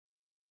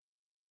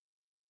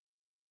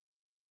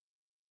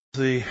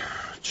The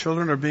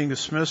children are being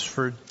dismissed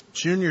for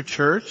junior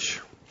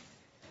church.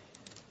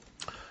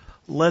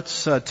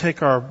 Let's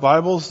take our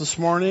Bibles this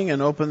morning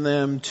and open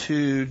them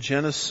to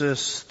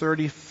Genesis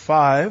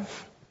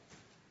 35,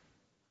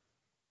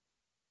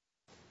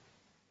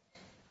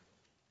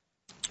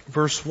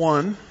 verse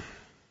 1,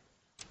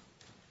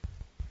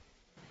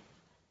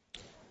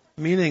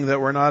 meaning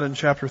that we're not in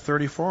chapter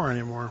 34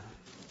 anymore.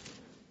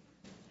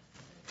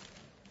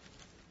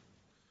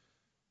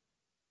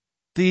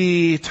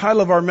 The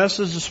title of our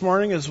message this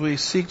morning, as we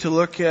seek to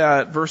look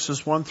at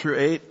verses 1 through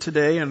 8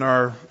 today in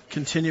our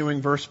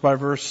continuing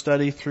verse-by-verse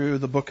study through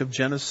the book of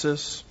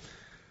Genesis.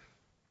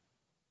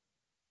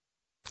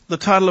 The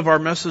title of our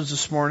message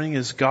this morning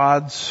is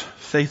God's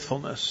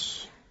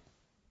Faithfulness.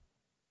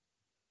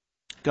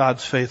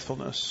 God's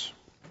Faithfulness.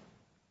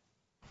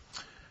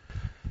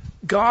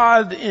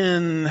 God,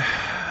 in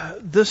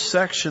this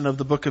section of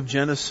the book of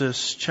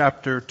Genesis,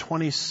 chapter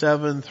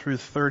 27 through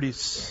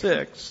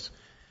 36,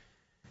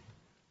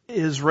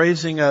 is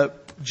raising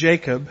up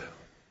Jacob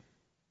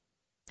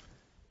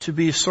to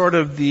be sort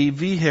of the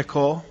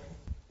vehicle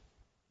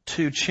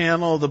to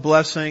channel the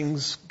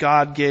blessings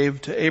God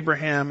gave to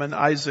Abraham and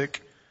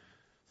Isaac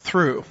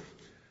through.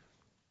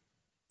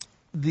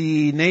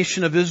 The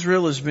nation of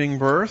Israel is being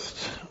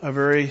birthed, a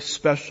very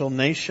special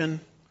nation,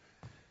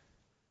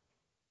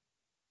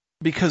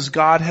 because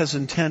God has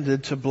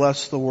intended to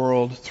bless the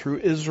world through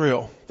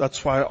Israel.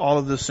 That's why all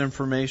of this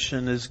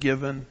information is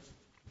given.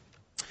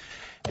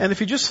 And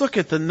if you just look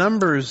at the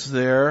numbers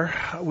there,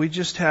 we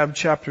just have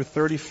chapter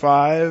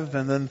 35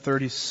 and then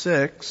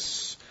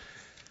 36.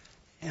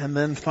 And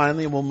then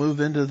finally we'll move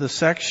into the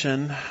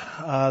section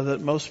that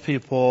most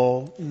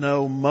people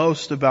know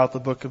most about the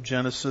book of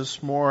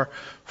Genesis, more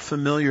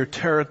familiar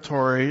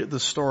territory, the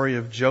story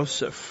of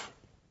Joseph.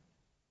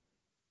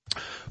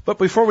 But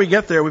before we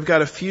get there, we've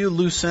got a few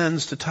loose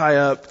ends to tie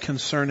up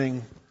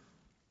concerning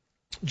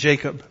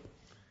Jacob.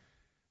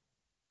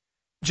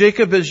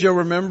 Jacob, as you'll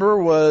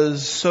remember,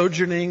 was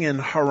sojourning in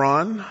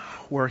Haran,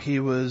 where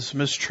he was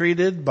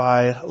mistreated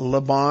by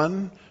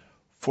Laban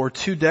for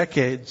 2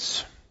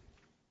 decades.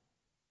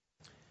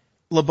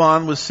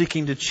 Laban was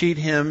seeking to cheat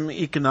him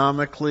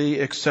economically,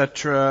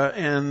 etc.,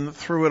 and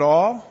through it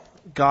all,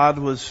 God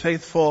was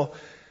faithful.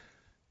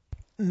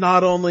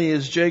 Not only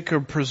is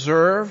Jacob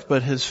preserved,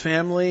 but his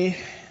family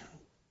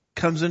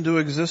comes into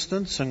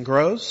existence and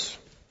grows.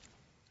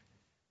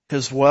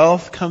 His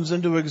wealth comes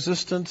into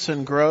existence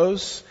and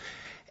grows.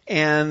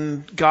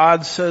 And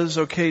God says,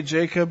 okay,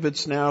 Jacob,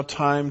 it's now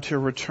time to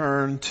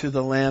return to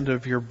the land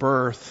of your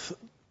birth,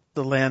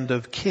 the land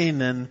of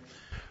Canaan,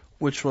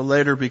 which will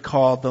later be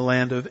called the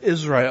land of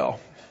Israel.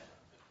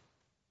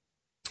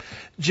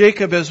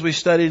 Jacob, as we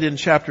studied in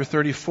chapter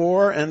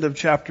 34, end of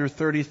chapter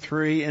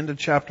 33, end of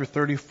chapter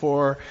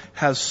 34,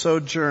 has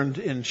sojourned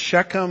in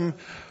Shechem,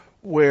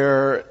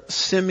 where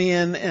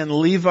Simeon and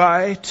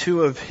Levi,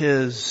 2 of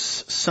his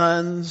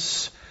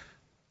sons,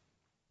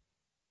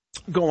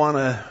 go on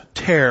a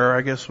tear,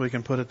 I guess we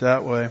can put it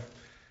that way.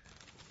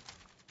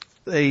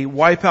 They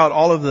wipe out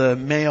all of the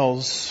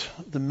males,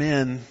 the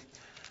men,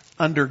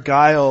 under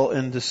guile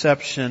and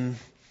deception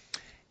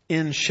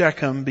in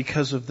Shechem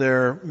because of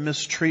their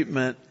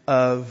mistreatment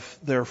of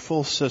their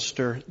full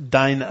sister,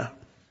 Dinah.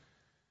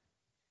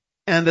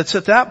 And it's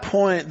at that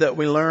point that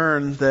we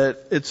learn that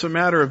it's a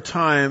matter of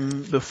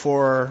time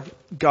before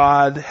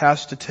God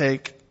has to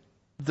take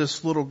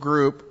this little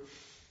group,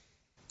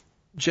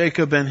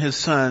 Jacob and his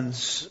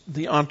sons,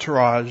 the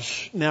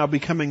entourage, now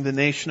becoming the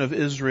nation of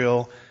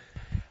Israel,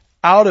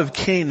 out of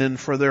Canaan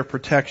for their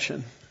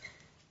protection.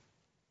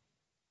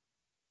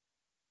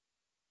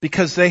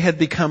 Because they had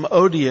become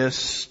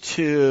odious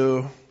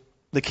to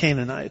the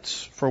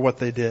Canaanites for what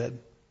they did.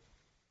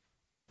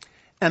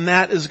 And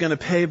that is going to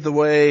pave the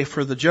way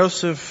for the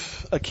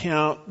Joseph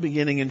account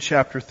beginning in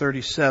chapter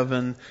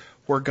 37,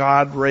 where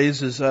God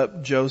raises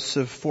up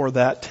Joseph for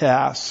that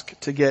task,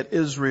 to get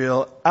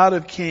Israel out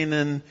of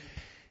Canaan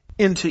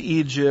into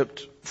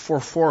Egypt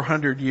for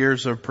 400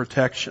 years of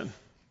protection.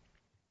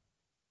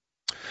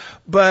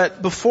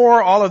 But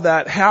before all of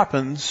that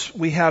happens,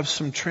 we have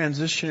some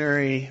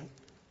transitionary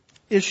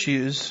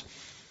issues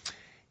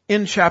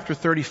in chapter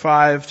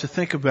 35 to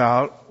think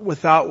about,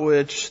 without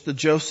which the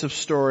Joseph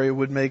story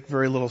would make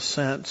very little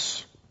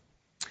sense.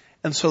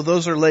 And so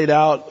those are laid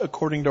out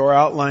according to our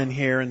outline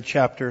here in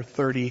chapter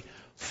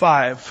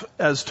 35.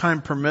 As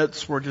time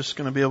permits, we're just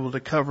going to be able to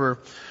cover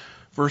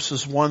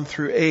verses 1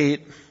 through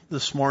 8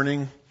 this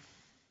morning.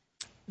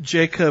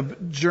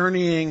 Jacob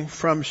journeying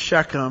from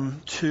Shechem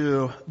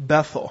to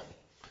Bethel.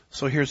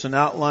 So here's an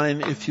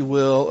outline, if you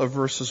will, of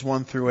verses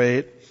 1 through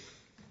 8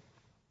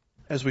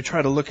 as we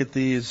try to look at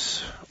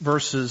these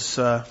verses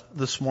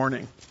this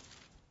morning.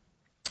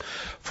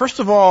 First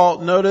of all,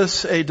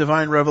 notice a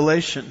divine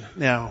revelation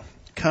now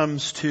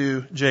comes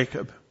to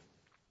Jacob.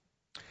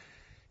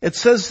 It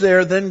says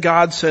there, then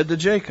God said to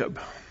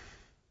Jacob,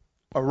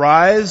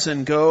 arise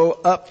and go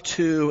up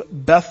to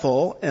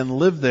Bethel and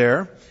live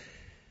there,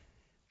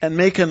 and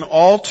make an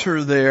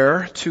altar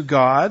there to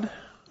God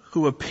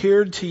who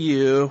appeared to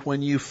you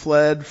when you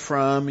fled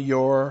from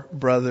your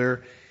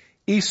brother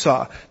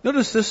Esau.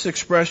 Notice this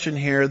expression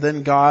here,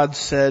 then God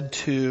said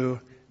to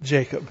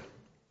Jacob.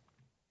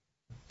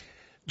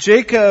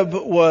 Jacob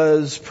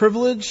was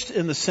privileged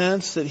in the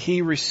sense that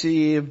he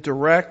received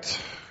direct,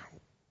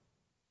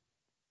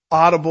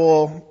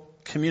 audible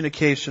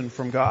communication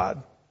from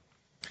God.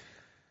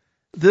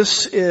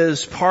 This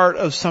is part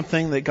of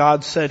something that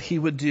God said he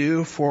would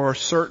do for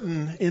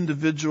certain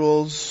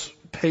individuals,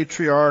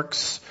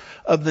 patriarchs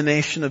of the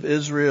nation of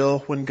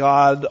Israel, when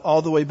God,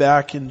 all the way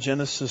back in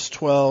Genesis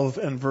 12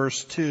 and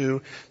verse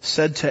 2,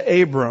 said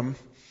to Abram,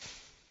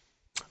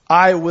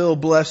 I will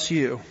bless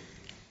you.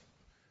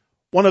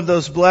 One of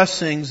those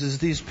blessings is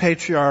these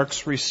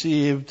patriarchs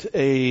received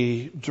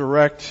a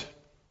direct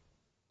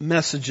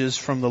messages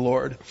from the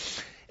Lord.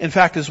 In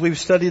fact, as we've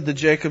studied the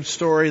Jacob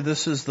story,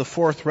 this is the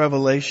fourth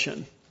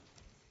revelation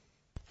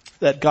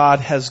that God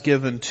has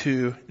given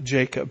to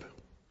Jacob.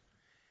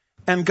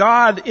 And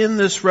God, in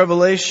this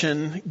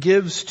revelation,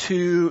 gives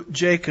to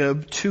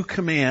Jacob two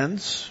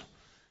commands.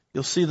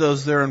 You'll see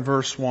those there in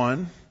verse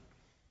 1.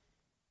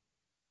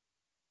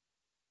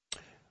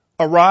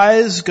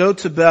 Arise, go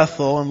to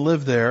Bethel and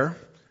live there.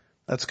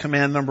 That's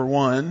command number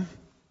 1.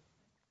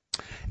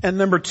 And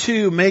number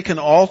 2, make an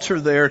altar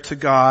there to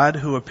God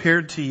who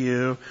appeared to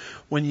you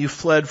when you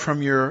fled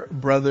from your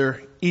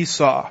brother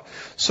Esau.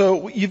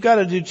 So you've got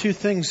to do two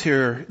things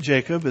here,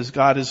 Jacob, as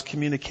God is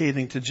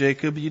communicating to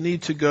Jacob. You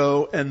need to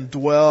go and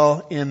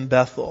dwell in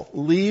Bethel.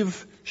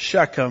 Leave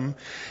Shechem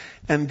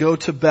and go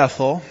to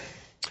Bethel.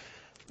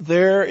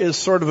 There is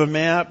sort of a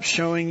map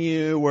showing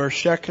you where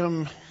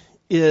Shechem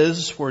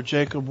is, where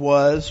Jacob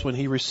was when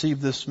he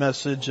received this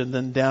message, and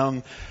then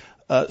down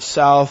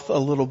south a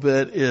little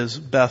bit is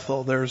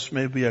Bethel. There's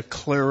maybe a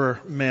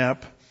clearer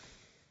map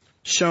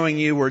showing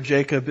you where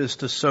Jacob is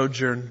to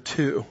sojourn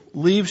to.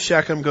 Leave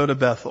Shechem, go to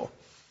Bethel,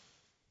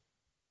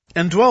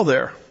 and dwell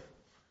there.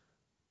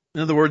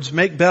 In other words,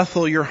 make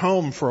Bethel your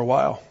home for a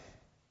while.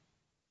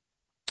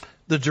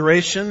 The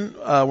duration,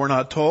 we're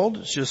not told.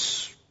 It's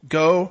just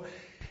go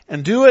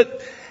and do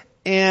it.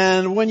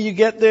 And when you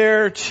get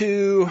there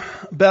to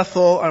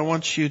Bethel, I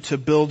want you to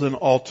build an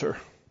altar.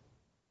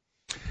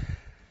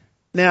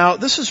 Now,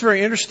 this is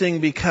very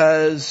interesting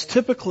because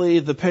typically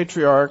the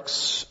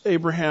patriarchs,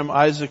 Abraham,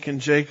 Isaac, and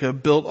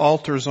Jacob, built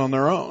altars on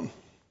their own.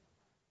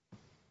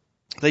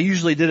 They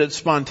usually did it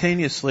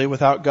spontaneously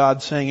without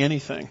God saying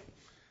anything.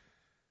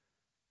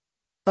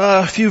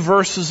 A few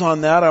verses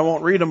on that. I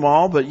won't read them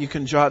all, but you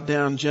can jot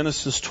down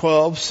Genesis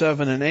 12,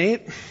 7 and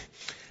 8.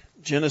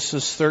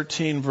 Genesis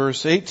 13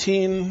 verse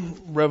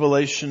 18,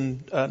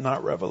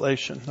 not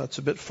Revelation, that's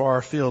a bit far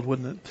afield,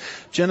 wouldn't it?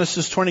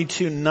 Genesis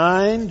 22,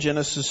 9,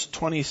 Genesis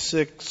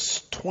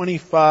 26,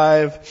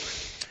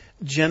 25,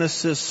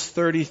 Genesis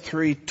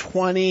 33,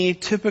 20.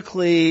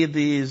 Typically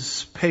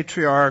these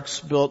patriarchs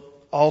built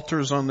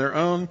altars on their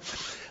own.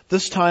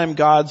 This time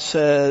God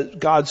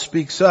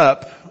speaks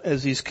up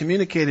as he's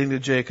communicating to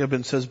Jacob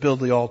and says, build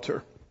the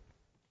altar.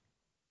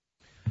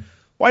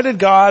 Why did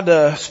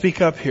God speak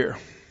up here?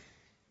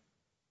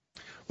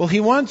 Well, he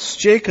wants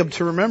Jacob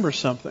to remember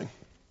something.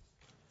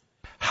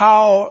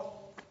 How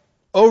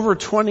over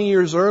 20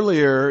 years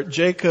earlier,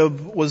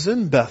 Jacob was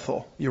in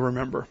Bethel, you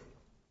remember.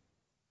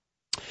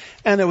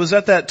 And it was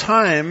at that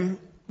time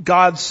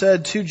God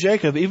said to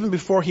Jacob, even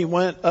before he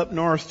went up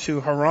north to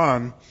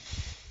Haran,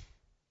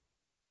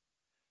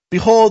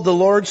 behold, the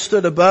Lord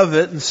stood above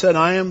it and said,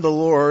 I am the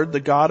Lord, the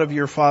God of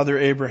your father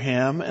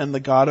Abraham and the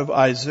God of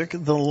Isaac.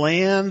 The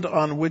land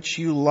on which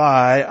you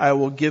lie, I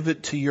will give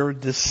it to your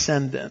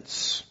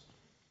descendants.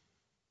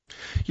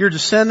 Your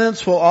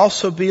descendants will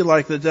also be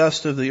like the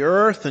dust of the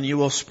earth, and you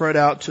will spread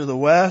out to the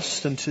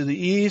west and to the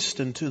east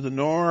and to the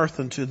north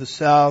and to the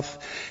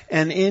south.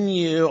 And in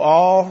you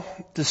all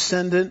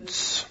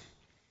descendants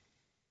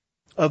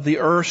of the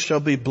earth shall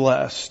be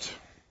blessed.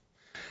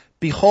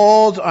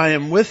 Behold, I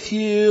am with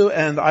you,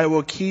 and I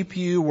will keep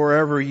you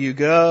wherever you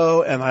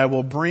go, and I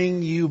will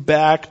bring you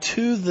back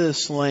to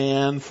this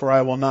land, for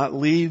I will not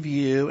leave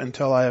you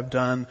until I have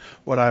done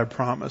what I have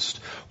promised.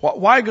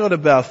 Why go to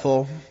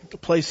Bethel, the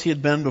place he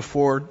had been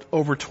before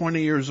over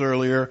 20 years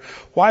earlier?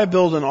 Why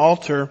build an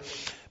altar?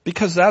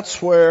 Because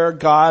that's where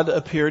God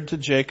appeared to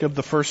Jacob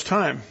the first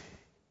time.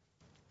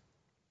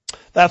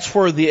 That's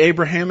for the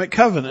Abrahamic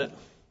covenant.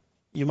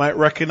 You might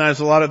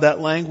recognize a lot of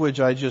that language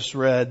I just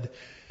read,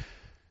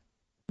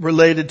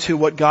 related to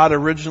what God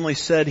originally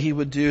said he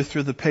would do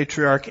through the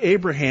patriarch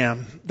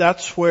Abraham.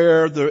 That's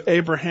where the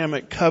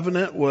Abrahamic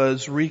covenant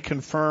was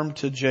reconfirmed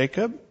to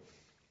Jacob.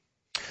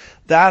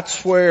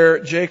 That's where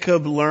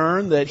Jacob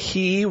learned that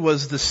he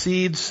was the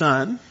seed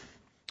son.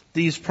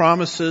 These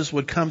promises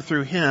would come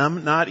through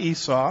him, not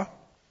Esau.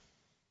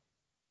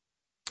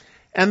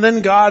 And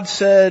then God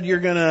said, you're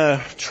going to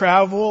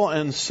travel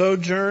and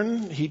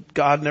sojourn.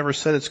 God never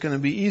said it's going to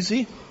be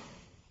easy.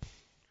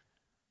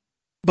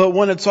 But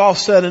when it's all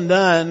said and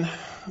done,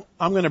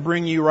 I'm going to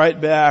bring you right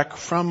back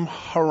from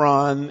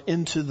Haran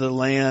into the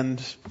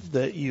land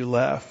that you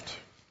left.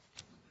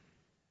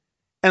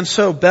 And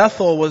so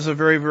Bethel was a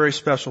very, very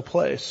special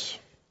place.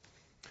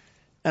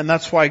 And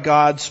that's why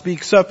God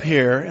speaks up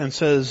here and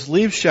says,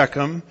 leave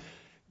Shechem,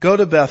 go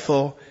to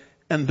Bethel,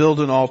 and build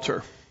an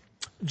altar.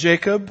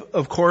 Jacob,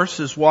 of course,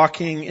 is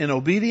walking in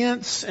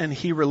obedience, and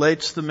he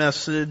relates the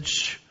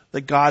message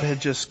that God had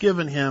just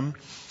given him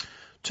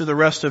to the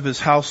rest of his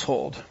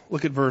household.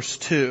 Look at verse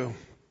 2.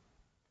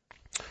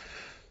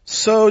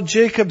 So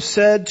Jacob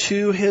said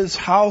to his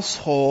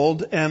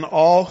household and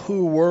all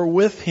who were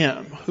with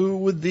him. Who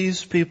would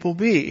these people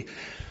be?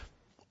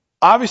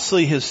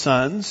 Obviously his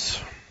sons,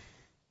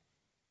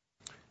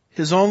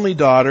 his only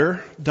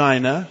daughter,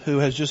 Dinah, who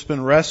has just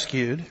been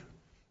rescued,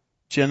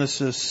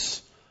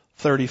 Genesis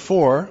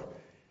 34,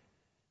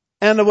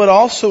 and it would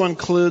also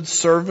include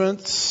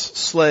servants,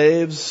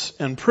 slaves,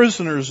 and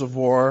prisoners of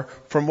war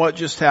from what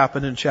just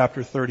happened in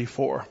chapter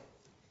 34,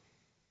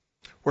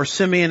 where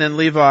Simeon and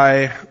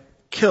Levi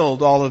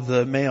killed all of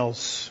the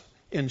males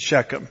in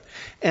Shechem.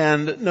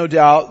 And no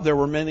doubt there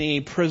were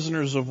many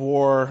prisoners of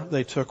war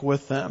they took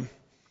with them.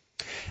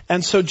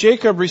 And so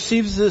Jacob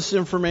receives this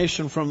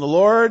information from the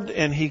Lord,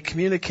 and he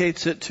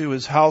communicates it to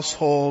his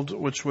household,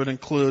 which would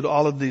include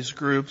all of these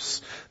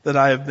groups that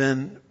I have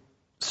been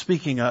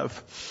speaking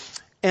of.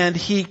 And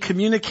he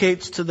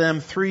communicates to them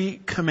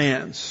 3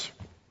 commands.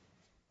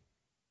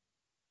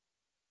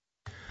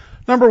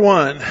 Number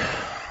 1,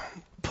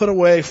 put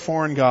away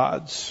foreign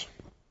gods.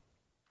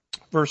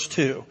 Verse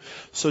 2.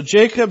 So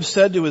Jacob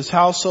said to his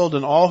household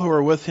and all who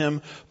are with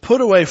him,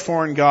 put away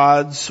foreign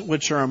gods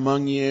which are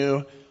among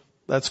you.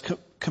 That's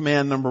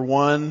command number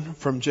 1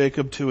 from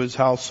Jacob to his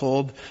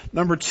household.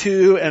 Number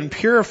 2, and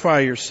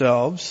purify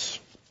yourselves.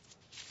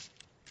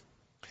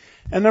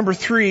 And number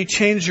 3,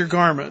 change your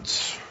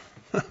garments.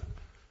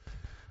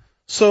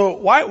 So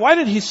why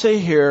did he say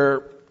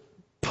here,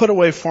 put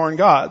away foreign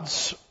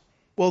gods?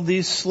 Well,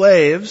 these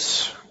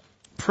slaves,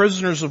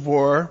 prisoners of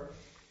war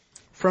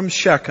from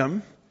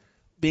Shechem,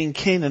 being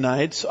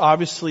Canaanites,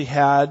 obviously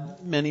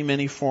had many,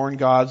 many foreign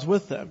gods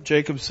with them.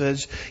 Jacob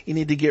says you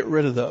need to get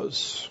rid of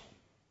those.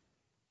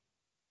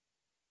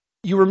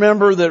 You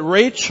remember that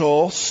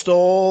Rachel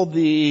stole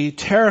the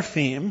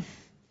teraphim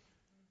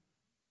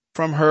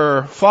from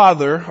her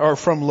father, or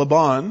from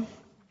Laban.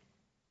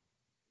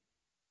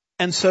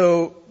 And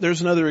so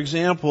there's another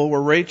example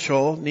where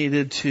Rachel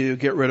needed to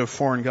get rid of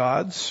foreign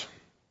gods.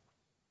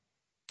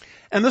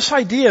 And this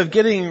idea of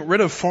getting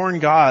rid of foreign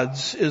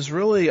gods is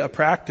really a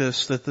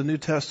practice that the New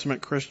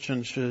Testament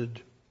Christian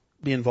should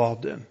be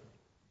involved in.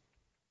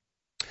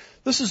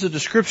 This is a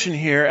description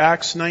here,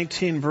 Acts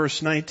 19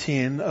 verse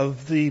 19,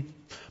 of the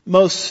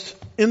most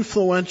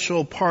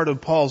influential part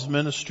of Paul's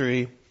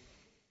ministry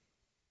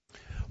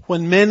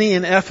when many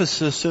in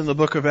Ephesus in the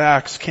book of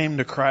Acts came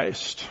to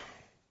Christ.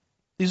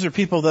 These are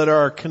people that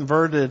are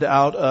converted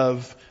out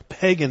of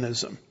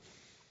paganism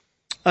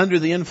under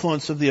the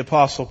influence of the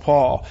Apostle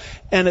Paul.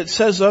 And it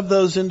says of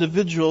those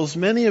individuals,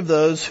 many of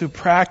those who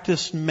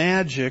practiced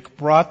magic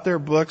brought their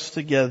books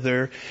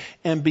together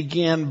and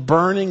began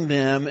burning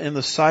them in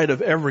the sight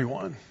of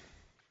everyone.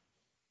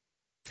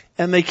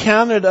 And they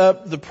counted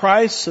up the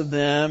price of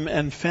them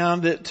and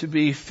found it to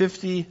be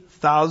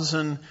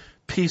 50,000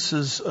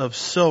 pieces of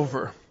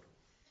silver.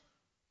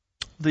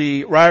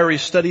 The Ryrie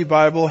Study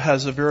Bible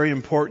has a very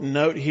important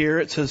note here.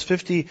 It says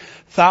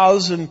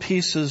 50,000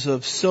 pieces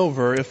of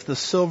silver. If the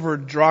silver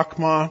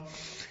drachma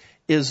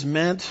is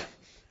meant,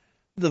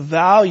 the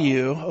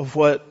value of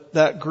what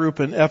that group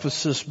in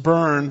Ephesus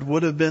burned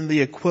would have been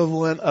the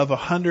equivalent of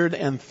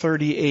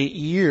 138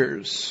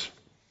 years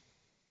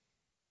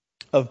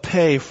of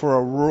pay for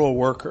a rural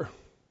worker.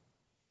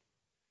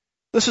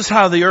 This is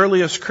how the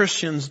earliest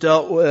Christians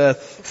dealt with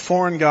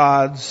foreign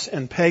gods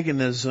and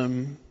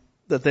paganism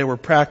that they were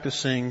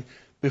practicing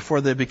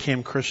before they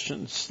became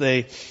Christians.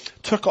 They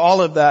took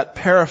all of that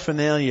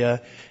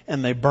paraphernalia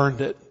and they burned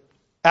it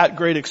at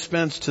great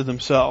expense to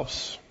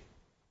themselves.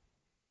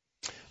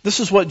 This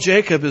is what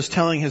Jacob is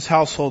telling his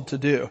household to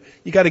do.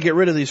 You got to get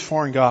rid of these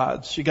foreign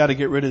gods. You got to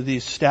get rid of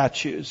these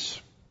statues.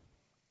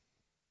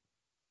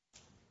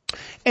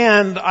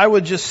 And I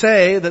would just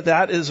say that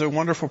that is a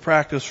wonderful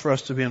practice for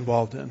us to be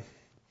involved in.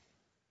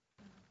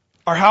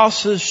 Our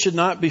houses should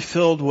not be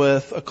filled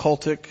with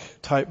occultic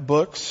type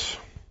books.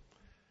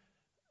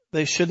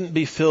 They shouldn't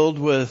be filled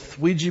with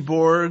Ouija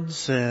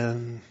boards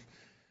and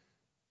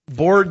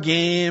board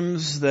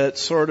games that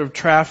sort of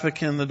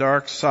traffic in the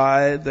dark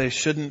side. They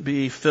shouldn't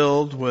be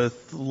filled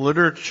with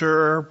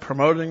literature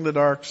promoting the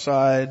dark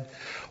side.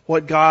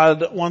 What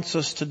God wants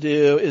us to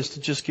do is to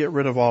just get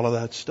rid of all of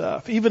that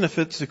stuff, even if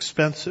it's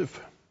expensive.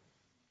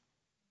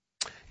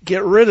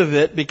 Get rid of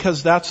it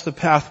because that's the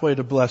pathway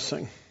to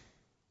blessing.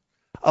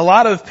 A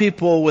lot of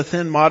people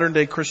within modern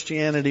day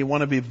Christianity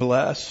want to be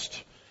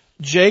blessed.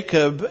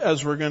 Jacob,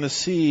 as we're going to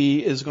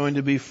see, is going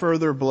to be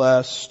further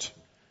blessed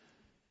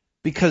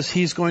because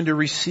he's going to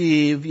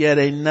receive yet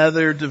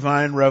another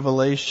divine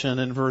revelation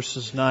in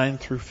verses 9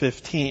 through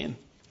 15.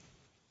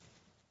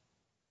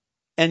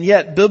 And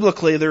yet,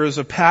 biblically, there is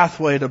a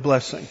pathway to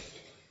blessing.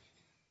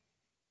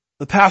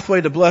 The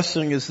pathway to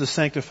blessing is the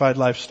sanctified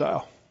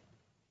lifestyle,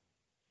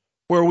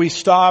 where we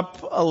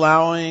stop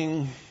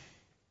allowing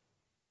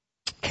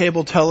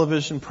cable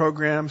television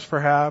programs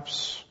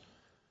perhaps,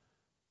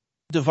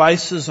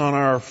 devices on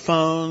our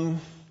phone,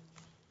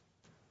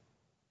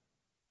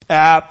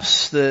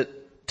 apps that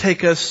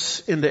take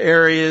us into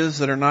areas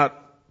that are not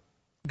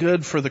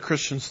good for the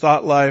Christian's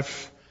thought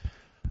life.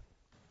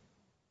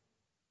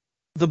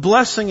 The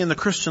blessing in the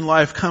Christian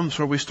life comes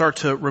where we start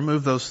to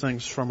remove those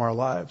things from our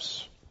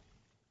lives.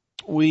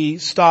 We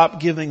stop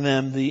giving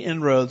them the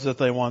inroads that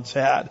they once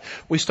had.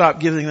 We stop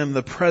giving them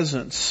the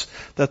presence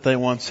that they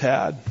once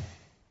had.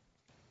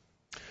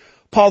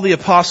 Paul the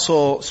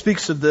Apostle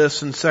speaks of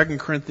this in 2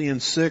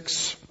 Corinthians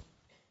 6,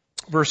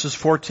 verses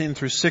 14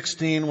 through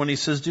 16, when he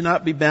says, "Do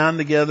not be bound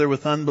together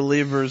with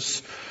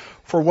unbelievers,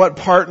 for what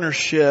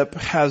partnership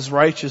has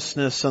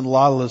righteousness and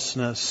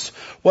lawlessness?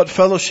 What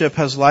fellowship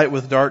has light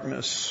with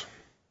darkness?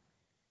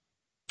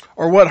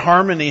 Or what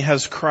harmony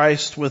has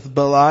Christ with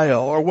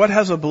Belial? Or what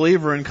has a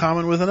believer in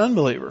common with an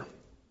unbeliever?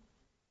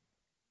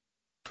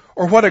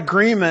 Or what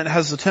agreement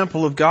has the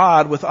temple of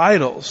God with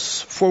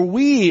idols? For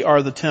we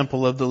are the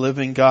temple of the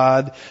living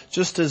God,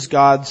 just as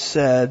God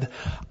said,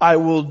 'I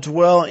will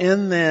dwell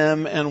in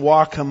them and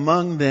walk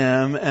among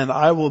them, and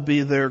I will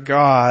be their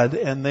God,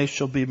 and they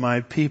shall be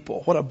my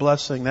people.'" What a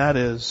blessing that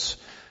is,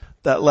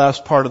 that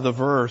last part of the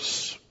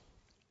verse.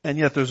 And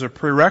yet there's a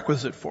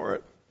prerequisite for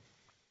it.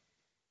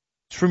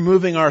 It's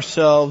removing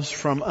ourselves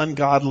from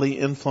ungodly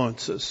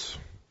influences.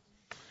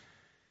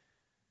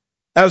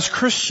 As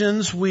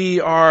Christians, we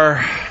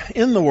are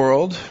in the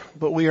world,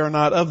 but we are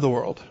not of the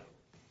world.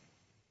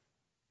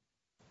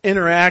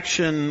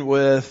 Interaction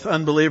with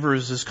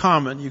unbelievers is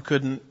common. You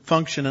couldn't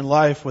function in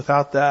life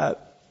without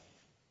that.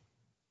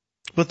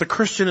 But the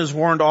Christian is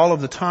warned all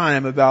of the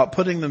time about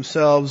putting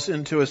themselves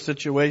into a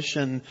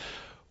situation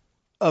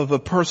of a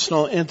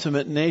personal,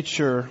 intimate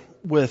nature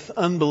with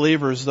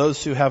unbelievers,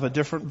 those who have a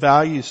different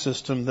value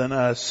system than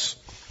us,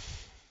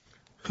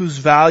 whose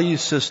value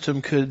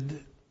system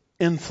could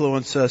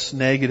influence us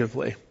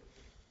negatively.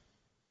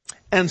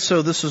 And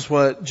so this is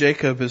what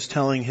Jacob is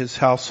telling his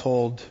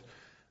household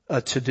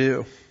to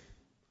do.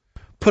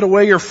 "Put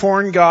away your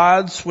foreign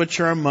gods which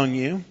are among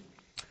you.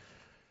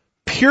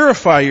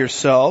 Purify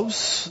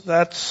yourselves."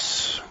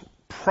 That's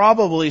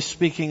probably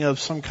speaking of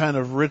some kind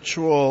of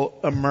ritual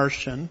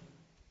immersion.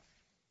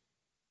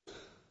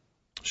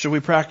 Should we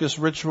practice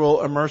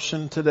ritual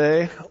immersion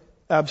today?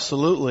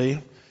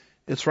 Absolutely.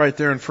 It's right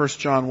there in 1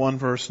 John 1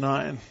 verse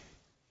 9.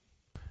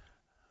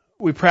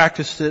 We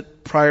practiced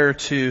it prior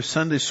to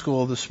Sunday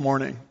school this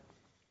morning.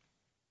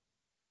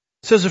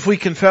 It says, "If we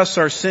confess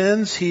our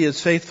sins, He is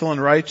faithful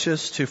and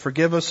righteous to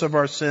forgive us of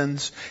our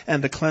sins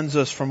and to cleanse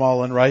us from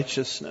all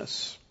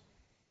unrighteousness."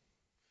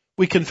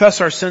 We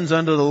confess our sins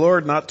unto the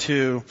Lord not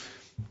to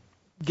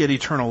get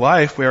eternal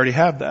life. We already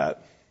have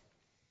that.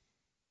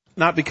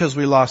 Not because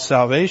we lost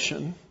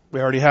salvation. We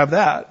already have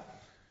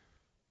that.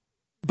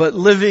 But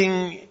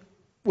living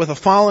with a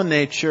fallen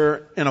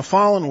nature in a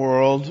fallen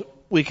world,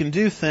 we can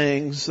do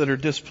things that are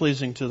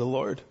displeasing to the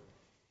Lord.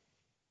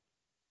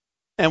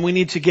 And we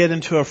need to get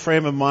into a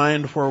frame of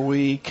mind where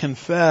we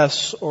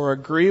confess or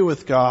agree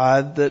with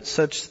God that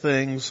such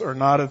things are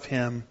not of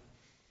Him.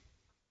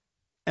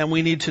 And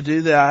we need to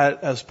do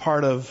that as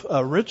part of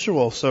a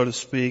ritual, so to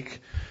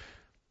speak,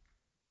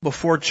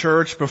 before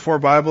church, before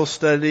Bible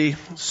study,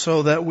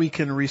 so that we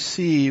can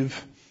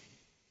receive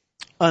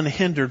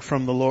unhindered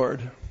from the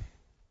Lord.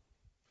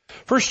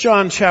 1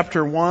 John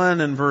chapter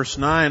 1 and verse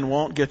 9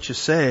 won't get you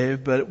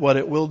saved, but what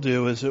it will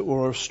do is it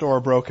will restore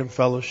broken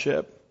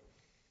fellowship.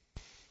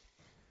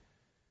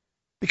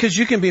 Because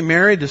you can be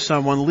married to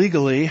someone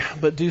legally,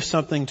 but do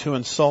something to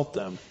insult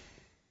them.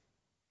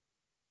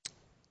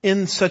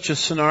 In such a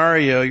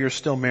scenario, you're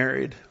still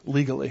married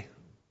legally.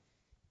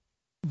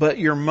 But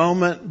your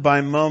moment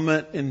by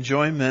moment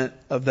enjoyment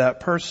of that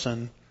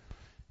person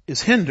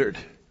is hindered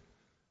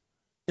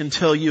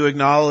until you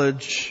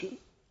acknowledge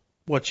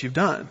what you've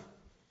done.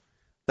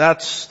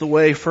 That's the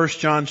way 1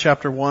 John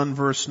chapter 1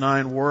 verse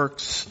 9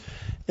 works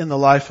in the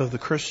life of the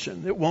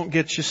Christian. It won't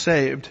get you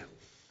saved,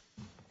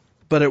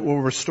 but it will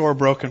restore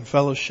broken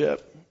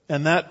fellowship.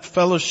 And that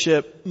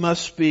fellowship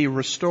must be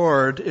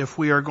restored if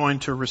we are going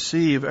to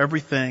receive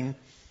everything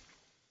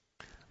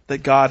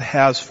that God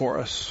has for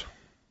us.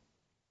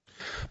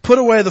 "Put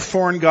away the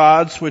foreign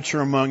gods which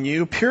are among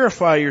you.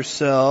 Purify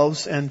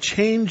yourselves and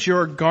change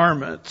your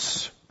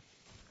garments."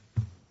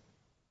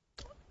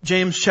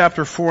 James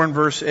chapter 4 and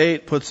verse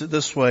 8 puts it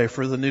this way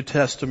for the New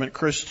Testament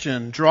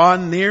Christian: "Draw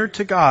near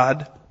to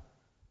God,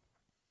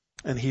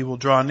 and He will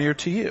draw near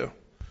to you.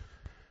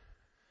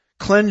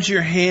 Cleanse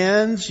your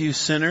hands, you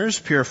sinners.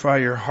 Purify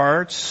your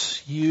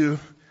hearts, you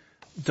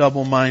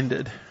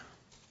double-minded."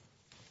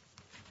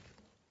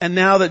 And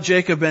now that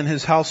Jacob and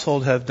his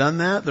household have done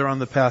that, they're on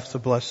the path to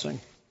blessing.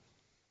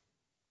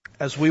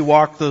 As we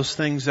walk those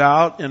things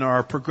out in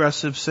our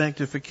progressive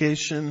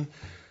sanctification,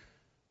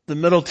 the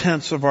middle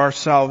tense of our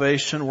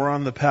salvation, we're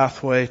on the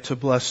pathway to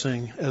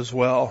blessing as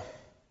well.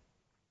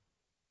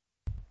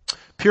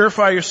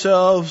 Purify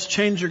yourselves,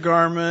 change your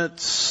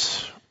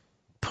garments,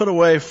 put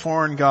away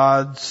foreign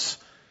gods,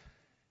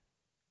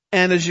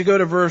 And as you go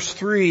to verse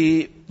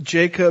 3,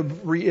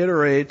 Jacob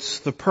reiterates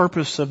the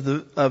purpose of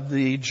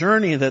the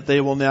journey that they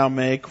will now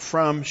make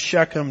from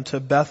Shechem to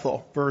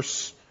Bethel.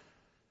 Verse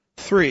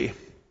 3.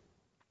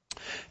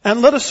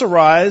 And let us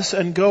arise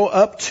and go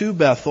up to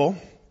Bethel,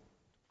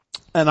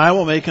 and I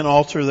will make an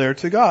altar there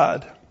to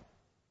God,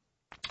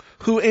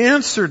 who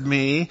answered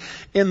me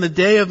in the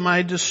day of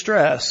my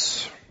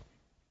distress,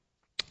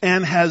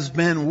 and has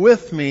been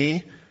with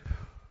me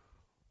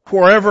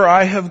wherever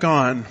I have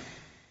gone.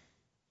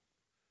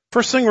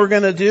 First thing we're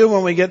going to do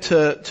when we get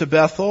to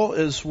Bethel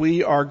is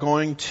we are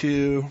going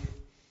to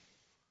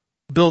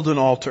build an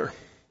altar.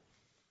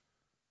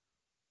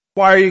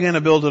 Why are you going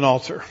to build an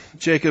altar?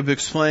 Jacob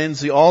explains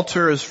the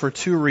altar is for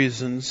two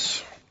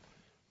reasons.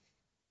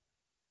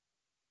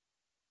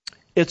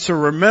 It's a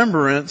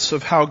remembrance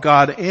of how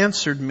God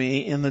answered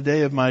me in the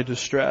day of my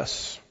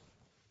distress.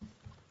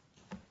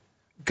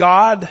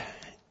 God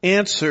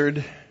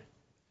answered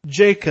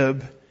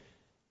Jacob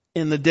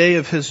in the day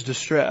of his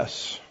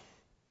distress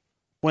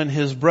when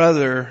his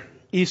brother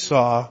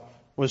Esau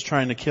was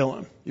trying to kill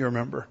him, you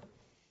remember.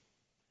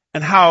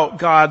 And how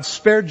God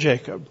spared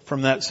Jacob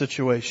from that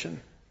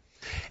situation.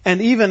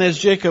 And even as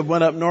Jacob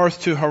went up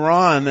north to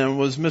Haran and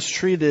was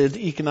mistreated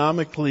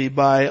economically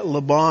by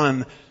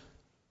Laban,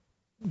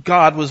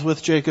 God was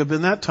with Jacob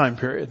in that time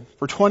period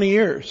for 20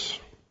 years.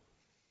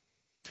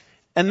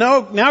 And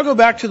now go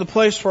back to the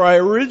place where I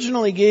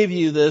originally gave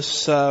you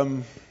these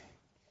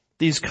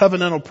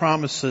covenantal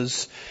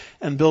promises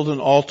and build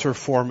an altar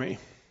for me.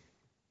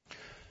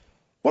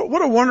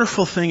 What a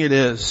wonderful thing it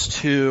is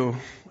to,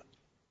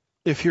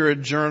 if you're a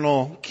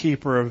journal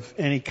keeper of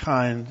any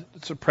kind,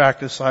 it's a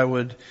practice I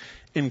would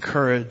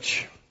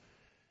encourage,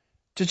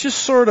 to just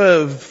sort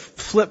of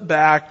flip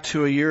back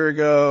to a year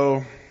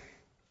ago,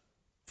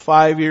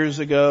 5 years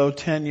ago,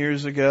 10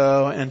 years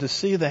ago, and to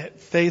see the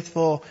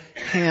faithful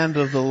hand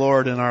of the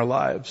Lord in our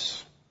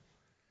lives.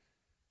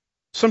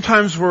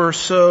 Sometimes we're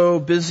so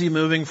busy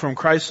moving from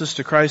crisis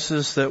to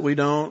crisis that we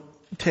don't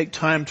take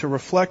time to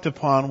reflect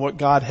upon what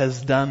God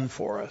has done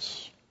for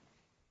us.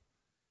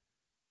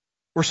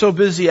 We're so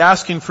busy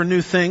asking for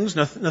new things,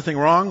 nothing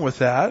wrong with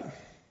that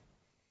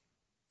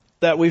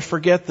we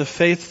forget the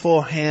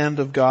faithful hand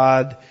of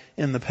God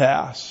in the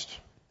past.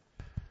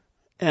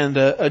 And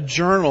a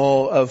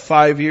journal of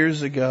 5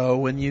 years ago,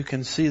 when you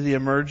can see the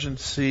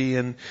emergency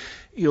and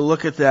you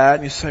look at that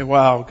and you say,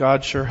 wow,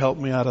 God sure helped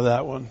me out of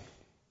that one.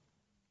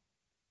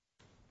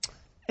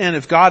 And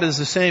if God is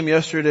the same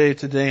yesterday,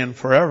 today, and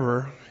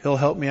forever, He'll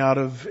help me out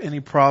of any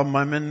problem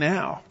I'm in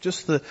now.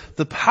 Just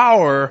the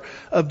power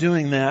of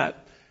doing that.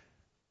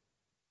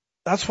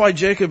 That's why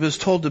Jacob is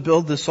told to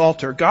build this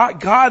altar.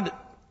 God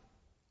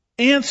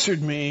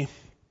answered me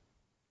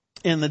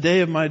in the day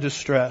of my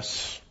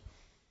distress.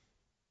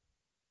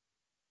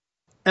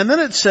 And then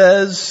it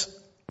says,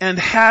 and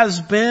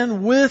has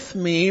been with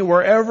me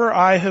wherever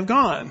I have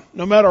gone.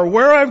 No matter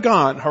where I've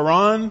gone,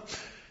 Haran,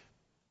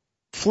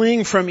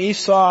 fleeing from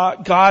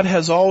Esau, God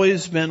has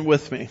always been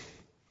with me.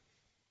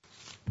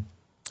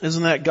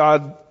 Isn't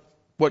that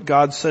what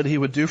God said He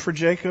would do for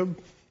Jacob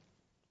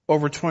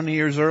over 20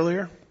 years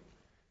earlier?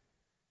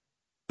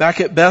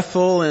 Back at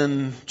Bethel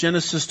in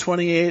Genesis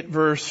 28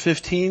 verse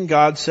 15,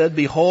 God said,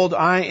 behold,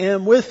 I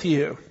am with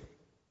you.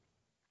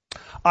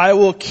 I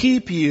will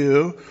keep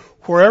you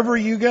wherever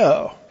you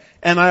go,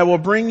 and I will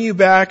bring you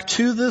back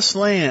to this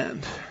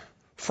land,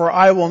 for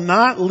I will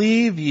not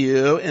leave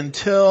you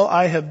until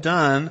I have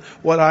done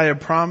what I have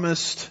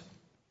promised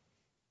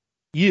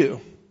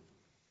you.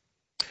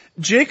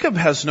 Jacob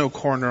has no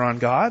corner on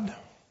God.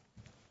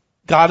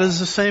 God is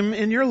the same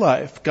in your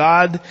life.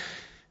 God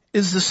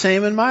is the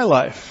same in my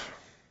life.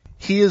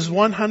 He is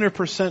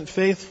 100%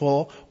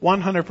 faithful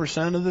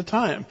 100% of the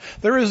time.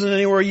 There isn't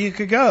anywhere you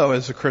could go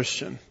as a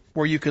Christian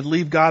where you could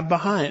leave God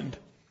behind.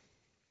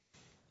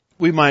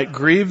 We might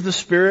grieve the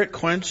Spirit,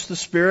 quench the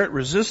Spirit,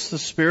 resist the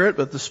Spirit,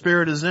 but the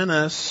Spirit is in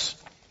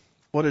us.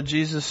 What did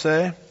Jesus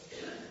say?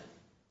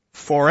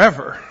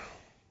 Forever.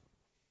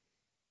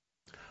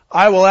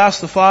 I will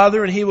ask the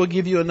Father, and He will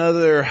give you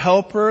another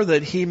helper,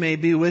 that He may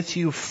be with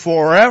you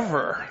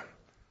forever.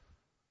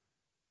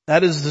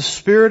 That is the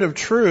Spirit of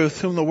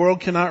truth, whom the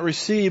world cannot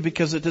receive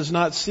because it does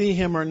not see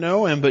Him or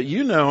know Him, but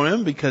you know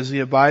Him because He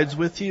abides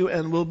with you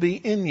and will be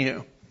in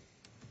you.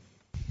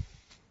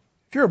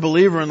 If you're a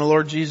believer in the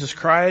Lord Jesus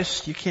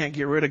Christ, you can't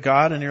get rid of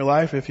God in your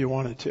life if you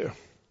wanted to.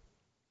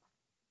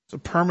 It's a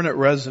permanent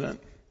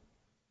resident.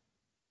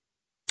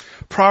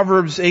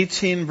 Proverbs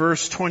 18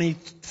 verse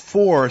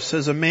 24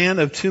 says, a man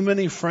of too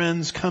many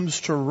friends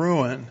comes to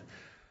ruin,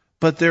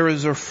 but there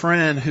is a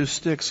friend who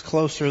sticks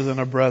closer than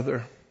a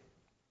brother.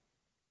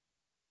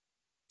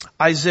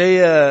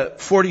 Isaiah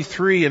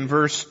 43 in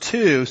verse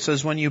 2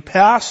 says, when you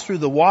pass through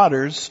the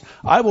waters,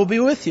 I will be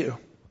with you.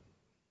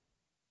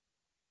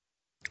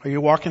 Are you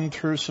walking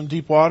through some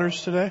deep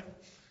waters today?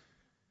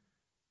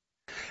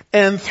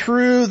 And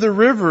through the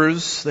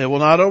rivers, they will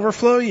not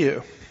overflow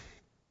you.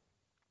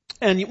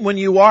 And when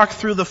you walk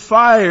through the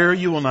fire,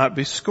 you will not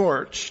be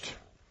scorched,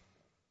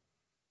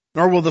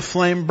 nor will the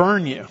flame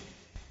burn you.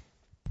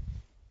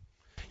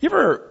 You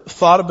ever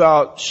thought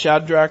about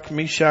Shadrach,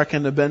 Meshach,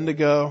 and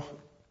Abednego,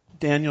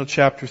 Daniel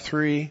chapter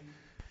 3,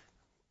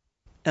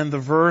 and the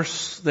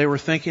verse they were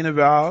thinking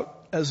about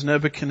as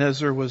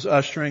Nebuchadnezzar was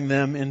ushering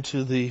them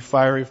into the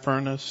fiery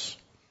furnace?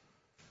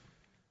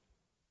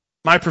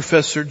 My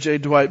professor, J.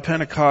 Dwight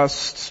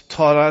Pentecost,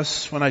 taught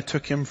us when I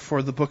took him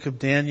for the book of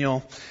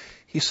Daniel.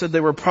 He said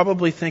they were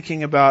probably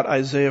thinking about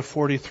Isaiah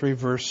 43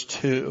 verse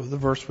 2, the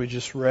verse we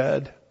just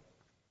read.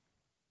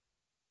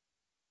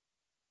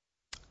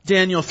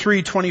 Daniel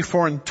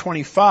 3:24 and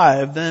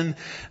 25, then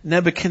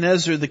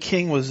Nebuchadnezzar the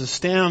king was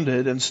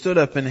astounded and stood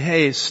up in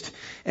haste,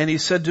 and he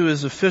said to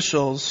his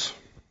officials,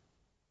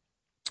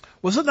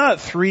 "Was it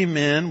not 3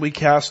 men we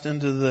cast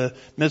into the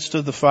midst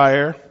of the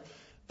fire?"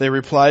 They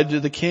replied to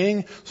the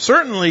king,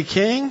 "Certainly,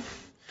 king."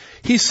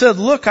 He said,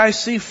 "Look, I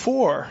see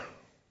 4.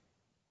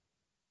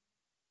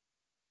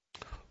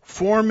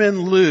 4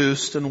 men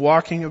loosed and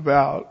walking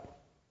about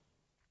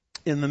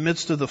in the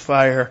midst of the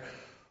fire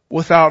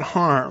without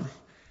harm.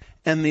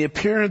 And the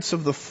appearance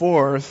of the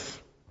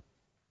 4th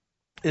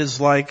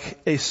is like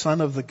a son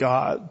of the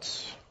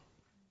gods."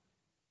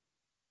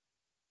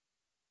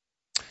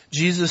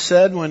 Jesus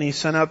said when he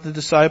sent out the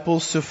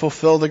disciples to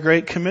fulfill the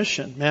Great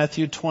Commission,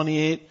 Matthew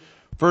 28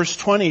 verse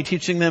 20,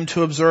 teaching them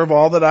to observe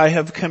all that I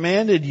have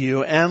commanded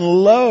you. And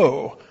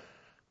lo,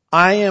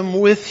 I am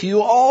with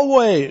you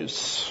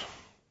always,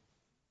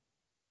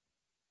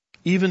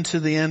 even to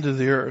the end of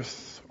the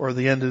earth, or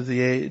the end of the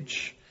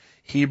age.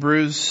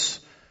 Hebrews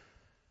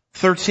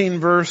 13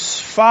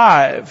 verse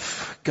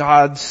 5,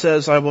 God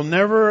says, "I will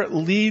never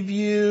leave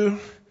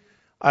you,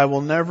 I will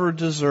never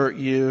desert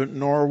you,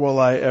 nor will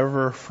I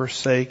ever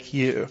forsake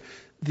you."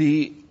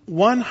 The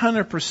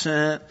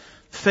 100%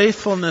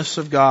 faithfulness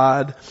of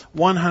God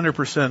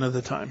 100% of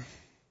the time.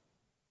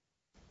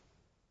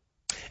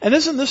 And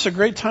isn't this a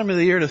great time of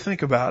the year to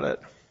think about it?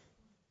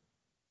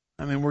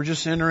 I mean, we're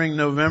just entering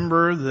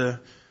November. The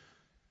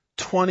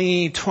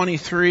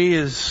 2023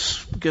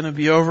 is going to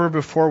be over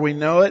before we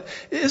know it.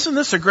 Isn't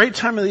this a great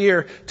time of the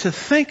year to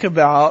think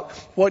about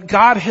what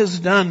God has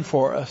done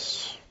for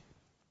us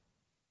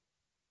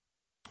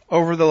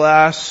over the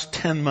last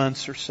 10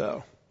 months or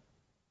so?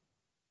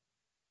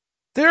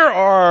 There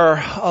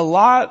are a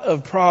lot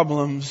of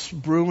problems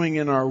brewing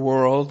in our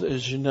world,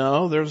 as you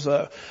know. There's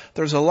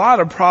a lot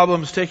of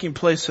problems taking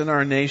place in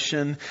our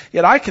nation.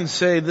 Yet I can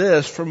say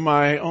this from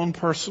my own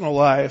personal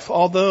life,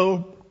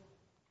 although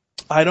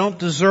I don't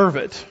deserve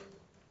it,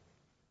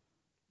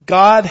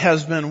 God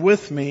has been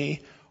with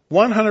me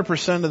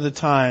 100% of the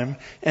time,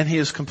 and He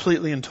is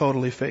completely and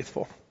totally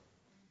faithful.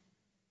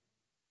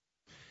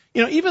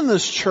 You know, even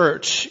this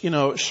church,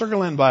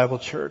 Sugarland Bible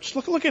Church,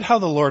 look at how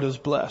the Lord has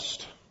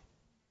blessed.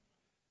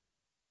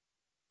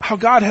 How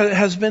God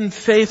has been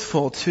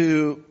faithful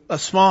to a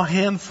small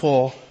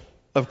handful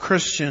of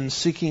Christians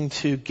seeking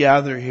to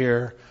gather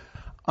here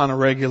on a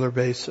regular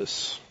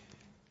basis.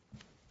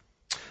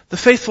 The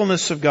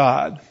faithfulness of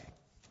God.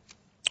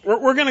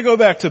 We're going to go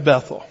back to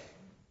Bethel.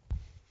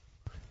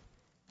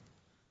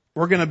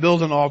 We're going to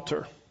build an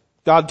altar.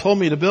 God told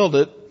me to build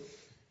it,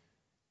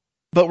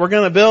 but we're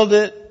going to build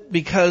it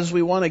because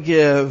we want to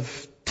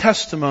give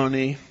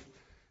testimony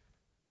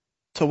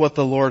to what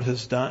the Lord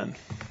has done.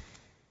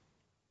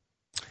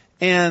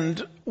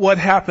 And what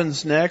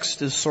happens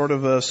next is sort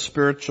of a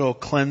spiritual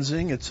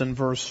cleansing. It's in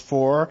verse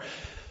 4.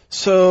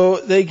 So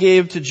they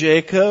gave to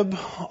Jacob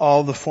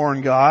all the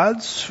foreign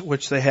gods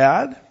which they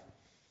had,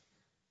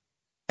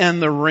 and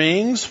the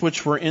rings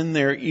which were in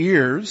their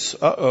ears.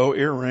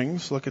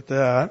 Earrings, look at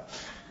that.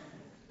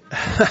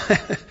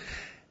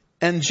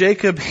 And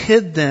Jacob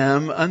hid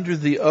them under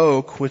the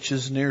oak which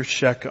is near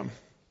Shechem.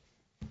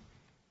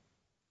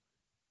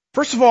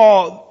 First of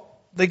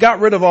all, they got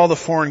rid of all the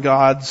foreign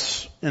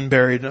gods and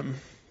buried them.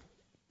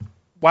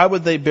 Why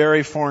would they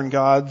bury foreign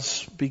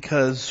gods?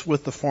 Because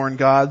with the foreign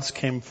gods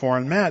came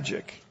foreign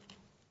magic.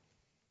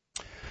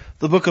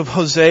 The book of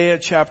Hosea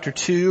chapter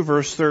 2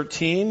 verse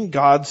 13,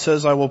 God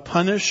says, "I will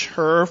punish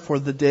her for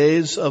the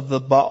days of the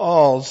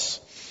Baals,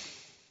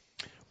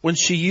 when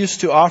she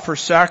used to offer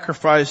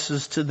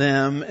sacrifices to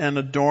them and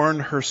adorn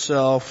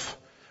herself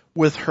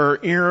with her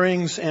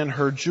earrings and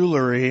her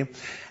jewelry,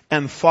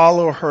 and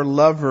follow her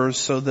lovers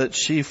so that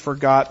she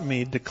forgot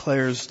me,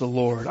 declares the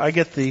Lord." I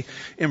get the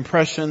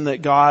impression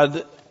that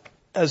God,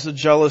 as a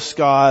jealous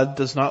God,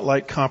 does not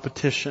like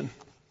competition.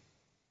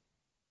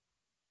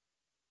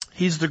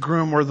 He's the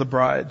groom or the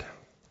bride.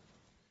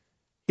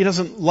 He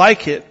doesn't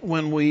like it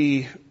when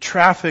we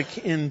traffic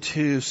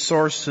into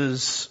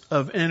sources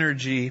of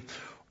energy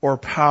or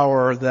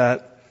power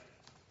that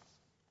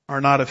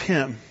are not of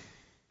Him.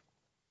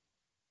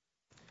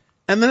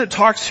 And then it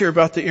talks here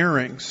about the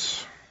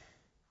earrings.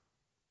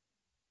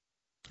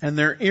 And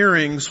their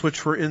earrings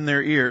which were in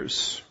their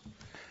ears.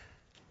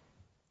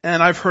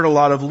 And I've heard a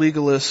lot of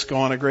legalists go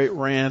on a great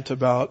rant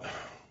about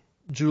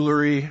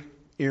jewelry,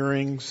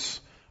 earrings,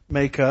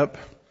 makeup,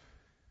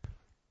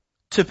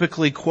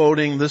 typically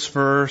quoting this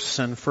verse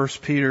in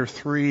 1 Peter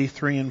 3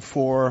 and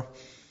 4.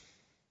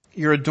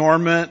 Your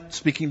adornment,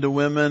 speaking to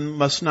women,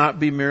 must not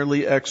be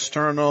merely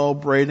external,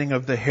 braiding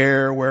of the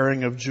hair,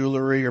 wearing of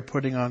jewelry, or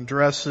putting on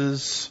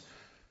dresses.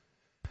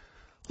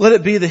 Let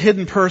it be the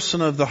hidden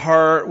person of the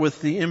heart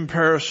with the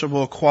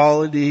imperishable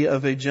quality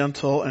of a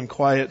gentle and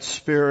quiet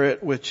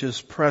spirit, which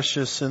is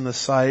precious in the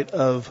sight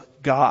of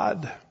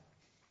God.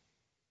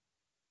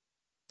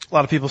 A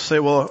lot of people say,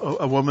 well,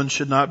 a woman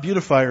should not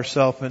beautify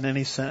herself in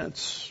any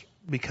sense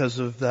because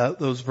of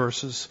those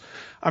verses.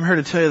 I'm here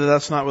to tell you that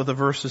that's not what the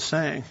verse is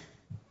saying.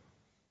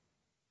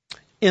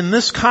 In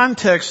this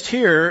context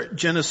here,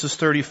 Genesis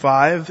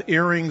 35,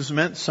 earrings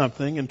meant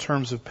something in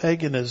terms of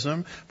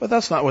paganism, but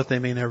that's not what they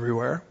mean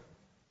everywhere.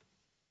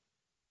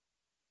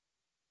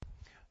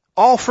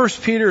 All 1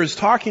 Peter is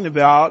talking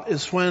about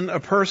is when a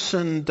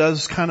person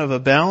does kind of a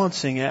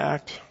balancing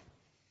act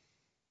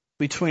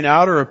between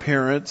outer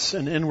appearance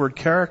and inward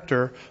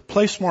character,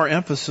 place more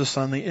emphasis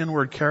on the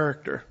inward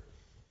character.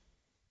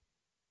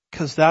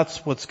 Because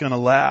that's what's going to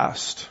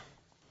last.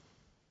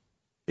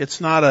 It's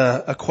not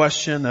a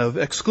question of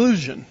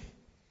exclusion.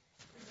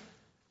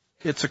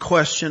 It's a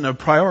question of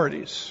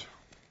priorities.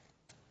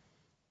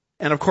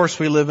 And of course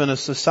we live in a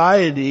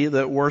society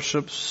that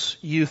worships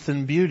youth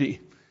and beauty.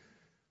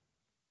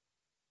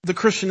 The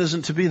Christian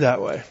isn't to be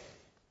that way.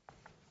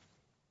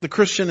 The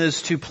Christian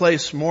is to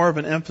place more of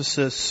an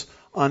emphasis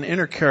on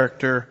inner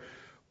character,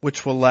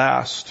 which will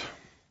last.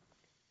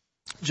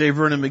 J.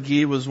 Vernon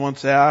McGee was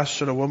once asked,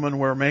 should a woman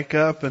wear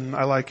makeup? And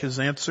I like his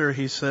answer.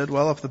 He said,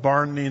 well, if the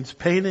barn needs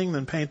painting,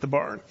 then paint the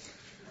barn.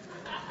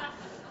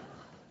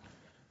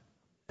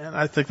 And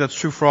I think that's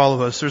true for all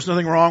of us. There's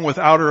nothing wrong with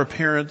outer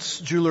appearance,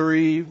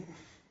 jewelry,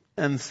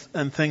 and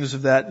things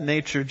of that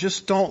nature.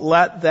 Just don't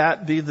let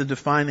that be the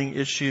defining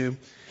issue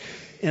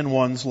in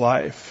one's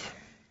life.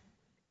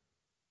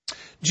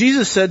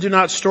 Jesus said, do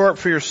not store up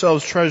for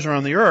yourselves treasure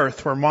on the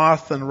earth where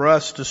moth and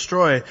rust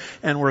destroy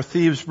and where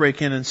thieves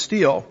break in and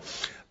steal.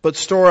 But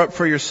store up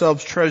for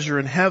yourselves treasure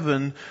in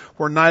heaven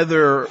where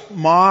neither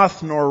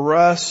moth nor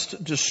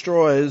rust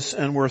destroys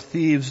and where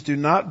thieves do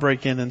not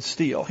break in and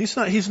steal.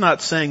 He's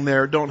not saying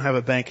there, don't have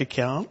a bank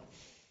account.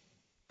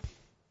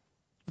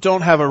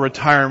 Don't have a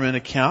retirement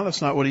account.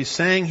 That's not what he's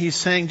saying. He's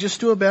saying just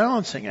do a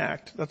balancing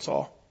act. That's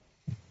all.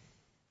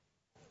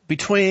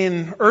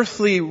 Between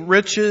earthly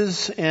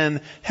riches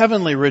and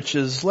heavenly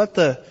riches, let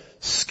the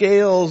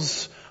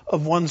scales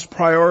of one's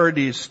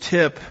priorities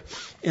tip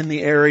in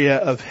the area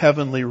of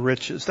heavenly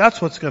riches. That's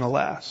what's going to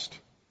last.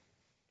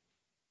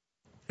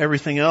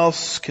 Everything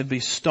else could be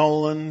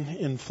stolen.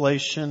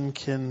 Inflation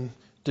can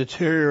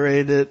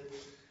deteriorate it,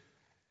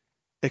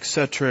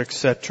 etc.,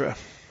 etc.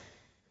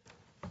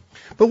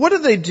 But what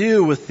did they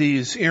do with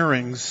these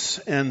earrings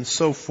and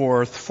so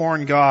forth,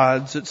 foreign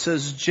gods? It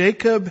says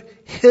Jacob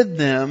hid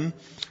them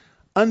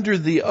under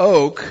the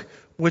oak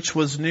which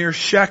was near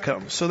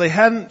Shechem. So they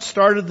hadn't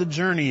started the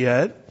journey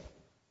yet,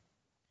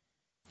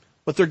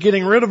 but they're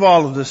getting rid of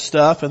all of this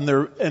stuff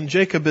and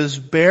Jacob is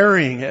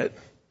burying it.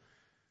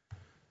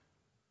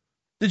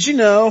 Did you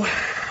know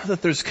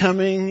that there's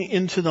coming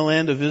into the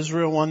land of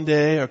Israel one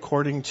day,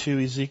 according to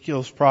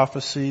Ezekiel's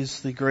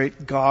prophecies, the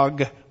great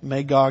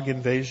Gog-Magog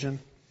invasion?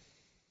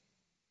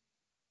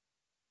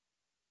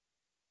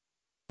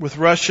 With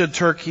Russia,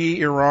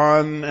 Turkey,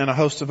 Iran, and a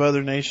host of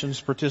other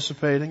nations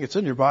participating. It's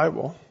in your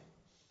Bible.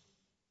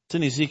 It's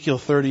in Ezekiel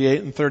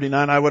 38 and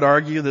 39. I would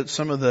argue that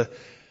some of the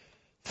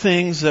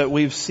things that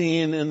we've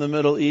seen in the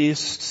Middle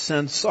East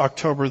since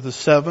October the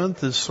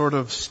 7th is sort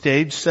of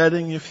stage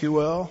setting, if you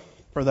will,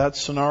 for that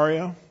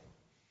scenario.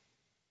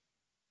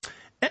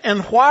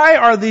 And why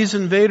are these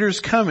invaders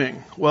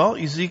coming? Well,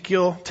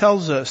 Ezekiel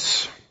tells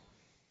us.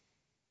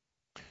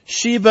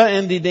 Sheba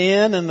and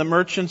Dedan and the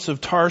merchants of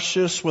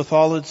Tarshish with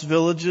all its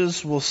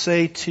villages will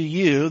say to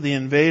you, the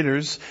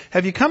invaders,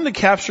 have you come to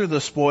capture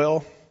the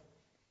spoil?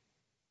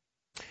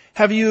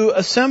 Have you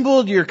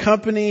assembled your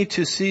company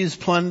to seize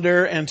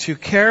plunder and to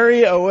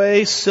carry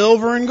away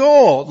silver and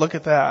gold? Look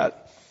at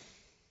that.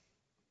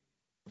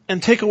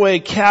 And take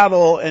away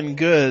cattle and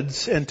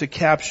goods and to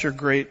capture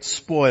great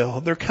spoil.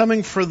 They're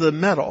coming for the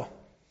metal.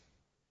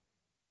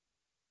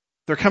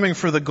 They're coming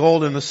for the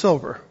gold and the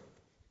silver.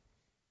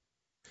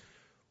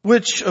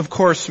 Which, of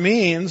course,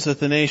 means that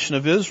the nation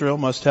of Israel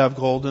must have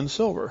gold and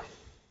silver.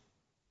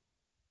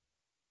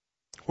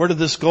 Where did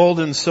this gold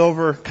and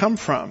silver come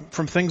from?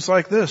 From things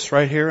like this,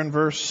 right here in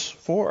verse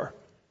 4.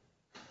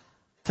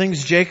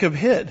 Things Jacob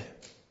hid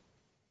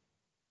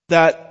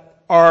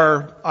that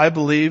are, I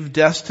believe,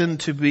 destined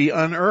to be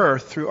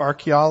unearthed through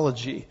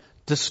archaeology,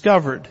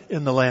 discovered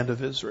in the land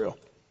of Israel,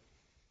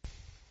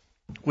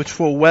 which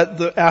will whet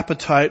the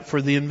appetite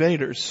for the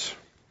invaders.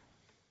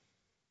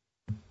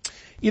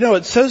 You know,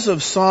 it says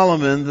of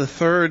Solomon, the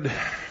third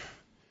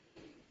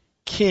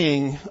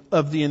king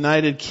of the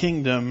United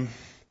Kingdom,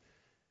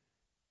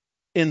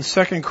 in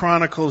 2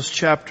 Chronicles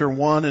chapter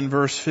 1 and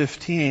verse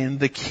 15,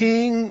 the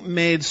king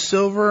made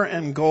silver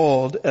and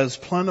gold as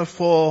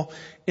plentiful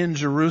in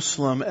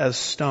Jerusalem as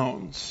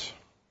stones.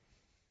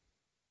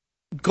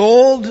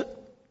 Gold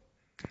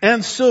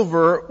and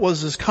silver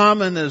was as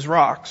common as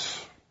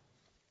rocks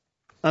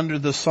under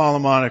the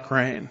Solomonic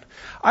reign.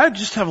 I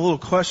just have a little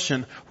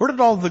question. Where did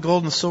all the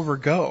gold and silver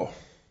go?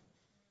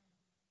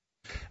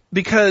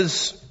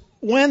 Because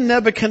when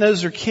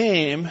Nebuchadnezzar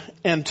came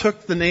and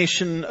took the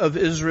nation of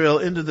Israel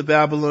into the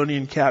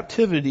Babylonian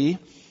captivity,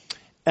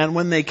 and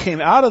when they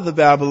came out of the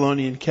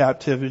Babylonian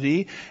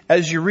captivity,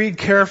 as you read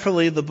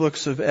carefully the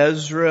books of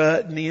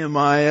Ezra,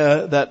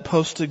 Nehemiah, that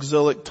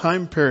post-exilic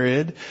time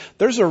period,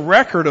 there's a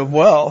record of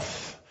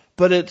wealth,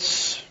 but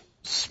it's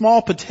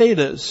small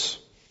potatoes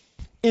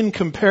in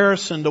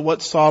comparison to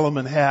what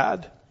Solomon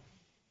had.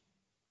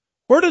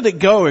 Where did it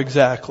go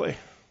exactly?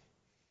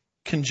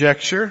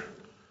 Conjecture.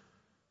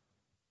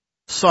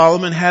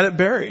 Solomon had it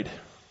buried.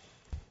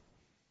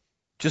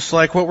 Just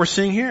like what we're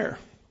seeing here.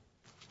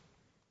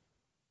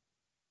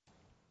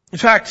 In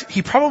fact,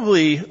 he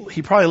probably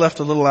left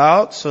a little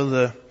out so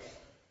the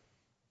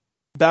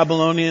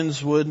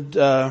Babylonians would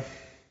not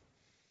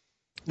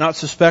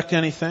suspect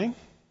anything.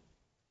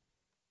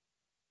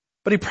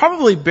 But he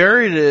probably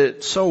buried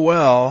it so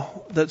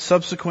well that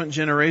subsequent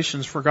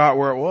generations forgot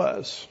where it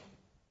was.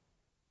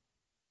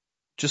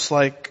 Just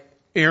like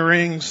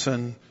earrings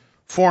and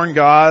foreign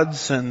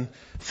gods and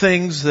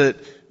things that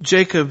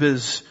Jacob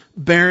is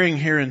burying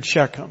here in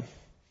Shechem.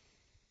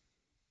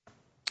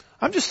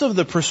 I'm just of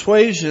the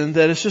persuasion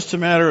that it's just a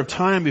matter of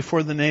time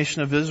before the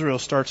nation of Israel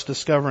starts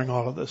discovering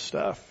all of this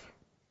stuff.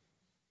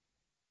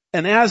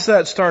 And as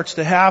that starts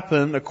to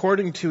happen,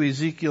 according to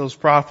Ezekiel's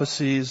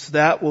prophecies,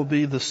 that will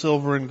be the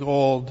silver and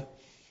gold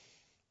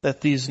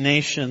that these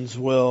nations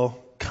will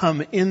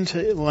come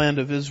into the land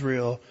of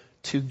Israel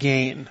to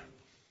gain.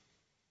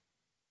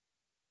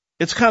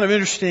 It's kind of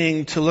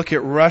interesting to look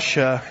at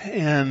Russia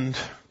and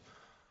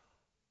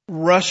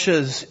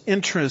Russia's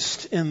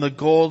interest in the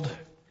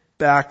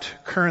gold-backed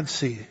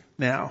currency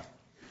now.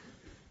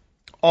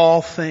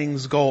 All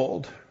things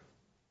gold.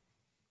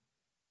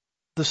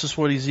 This is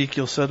what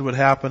Ezekiel said would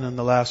happen in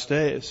the last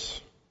days.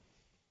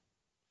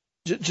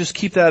 Just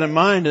keep that in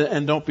mind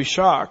and don't be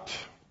shocked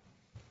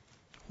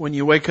when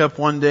you wake up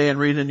one day and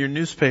read in your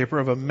newspaper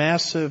of a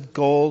massive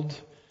gold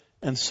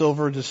and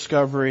silver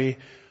discovery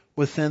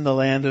within the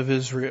land of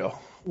Israel.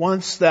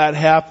 Once that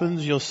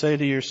happens, you'll say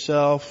to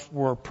yourself,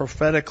 we're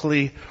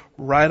prophetically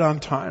right on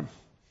time.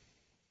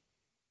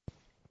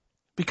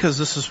 Because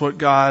this is what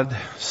God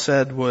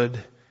said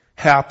would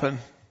happen.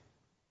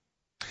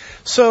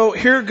 So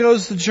here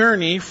goes the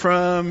journey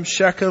from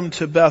Shechem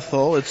to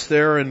Bethel. It's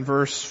there in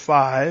verse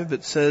 5.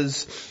 It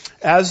says,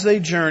 as they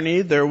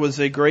journeyed, there was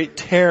a great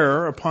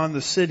terror upon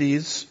the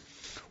cities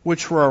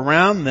which were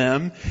around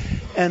them,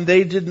 and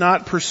they did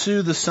not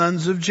pursue the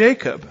sons of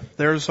Jacob.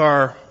 There's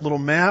our little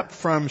map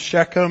from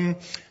Shechem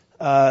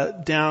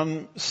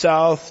down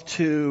south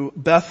to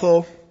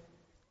Bethel.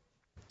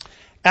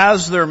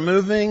 As they're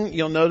moving,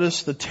 you'll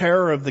notice the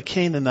terror of the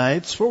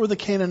Canaanites. What were the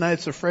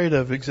Canaanites afraid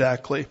of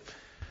exactly?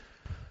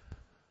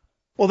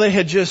 Well, they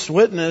had just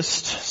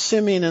witnessed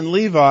Simeon and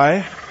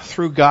Levi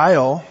through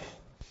guile,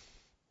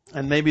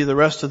 and maybe the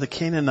rest of the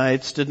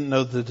Canaanites didn't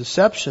know the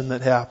deception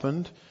that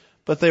happened,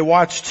 but they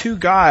watched two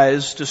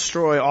guys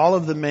destroy all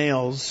of the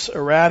males,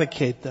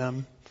 eradicate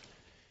them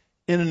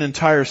in an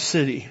entire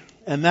city.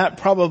 And that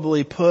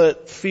probably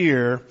put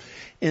fear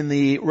in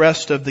the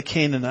rest of the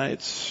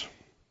Canaanites.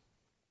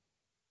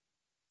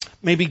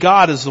 Maybe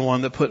God is the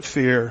one that put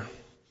fear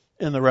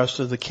in the rest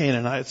of the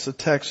Canaanites. The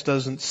text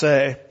doesn't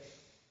say.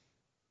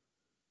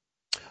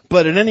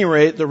 But at any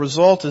rate, the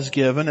result is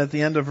given at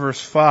the end of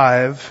verse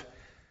 5.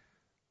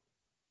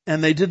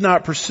 And they did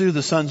not pursue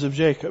the sons of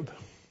Jacob.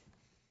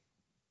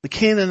 The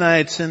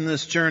Canaanites in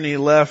this journey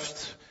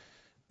left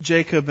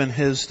Jacob and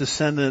his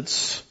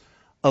descendants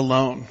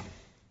alone.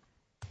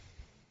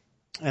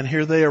 And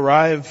here they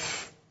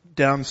arrive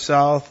down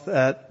south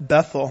at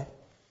Bethel.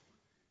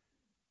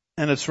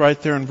 And it's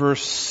right there in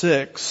verse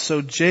 6.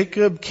 So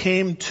Jacob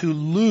came to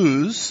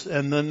Luz,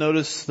 and then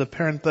notice the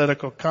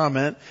parenthetical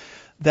comment,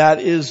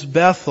 that is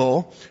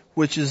Bethel,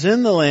 which is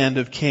in the land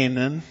of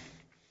Canaan,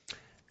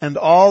 and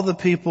all the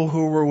people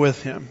who were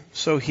with him.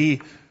 So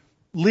he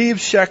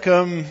leaves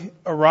Shechem,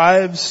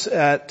 arrives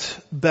at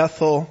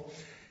Bethel.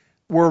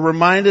 We're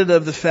reminded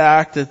of the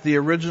fact that the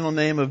original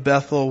name of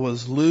Bethel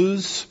was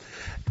Luz.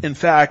 In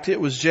fact,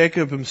 it was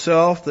Jacob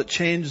himself that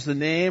changed the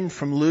name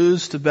from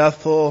Luz to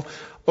Bethel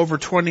over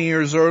 20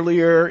 years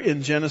earlier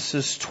in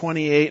Genesis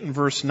 28 and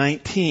verse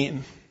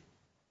 19.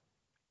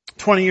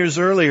 20 years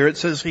earlier, it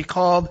says he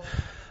called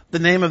the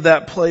name of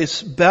that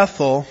place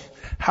Bethel.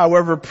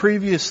 However,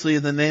 previously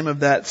the name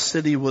of that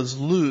city was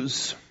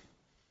Luz.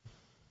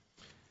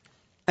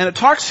 And it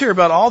talks here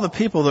about all the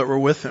people that were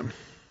with him.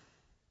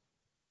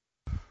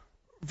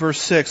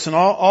 Verse 6, and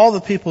all the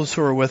peoples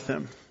who were with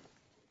him.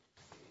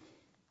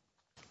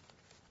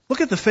 Look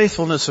at the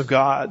faithfulness of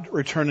God,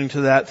 returning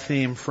to that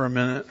theme for a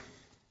minute.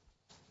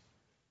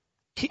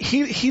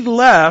 He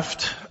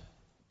left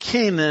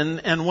Canaan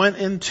and went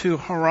into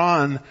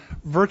Haran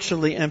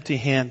virtually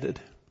empty-handed.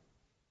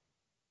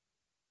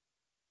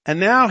 And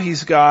now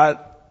he's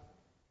got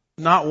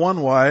not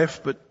one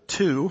wife, but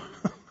two.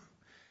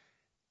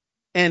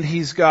 And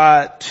he's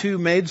got two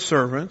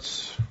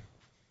maidservants.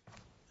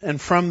 And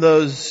from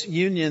those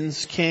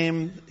unions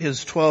came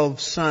his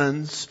 12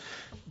 sons,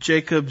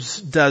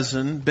 Jacob's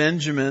dozen.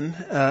 Benjamin,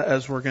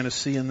 as we're going to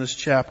see in this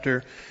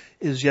chapter,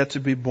 is yet to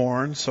be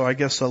born, so I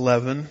guess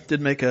 11. Did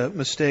make a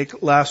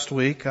mistake last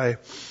week. I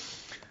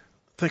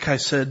think I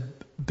said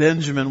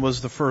Benjamin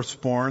was the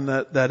firstborn.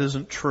 That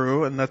isn't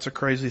true, and that's a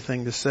crazy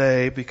thing to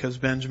say because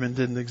Benjamin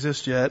didn't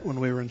exist yet when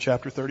we were in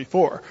chapter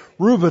 34.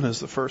 Reuben is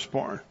the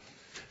firstborn.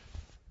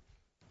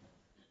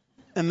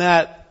 And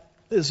that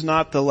is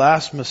not the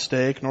last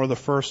mistake nor the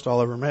first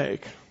I'll ever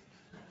make.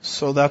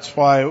 So that's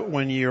why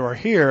when you are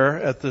here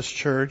at this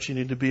church, you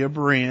need to be a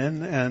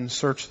Berean and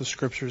search the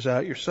scriptures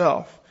out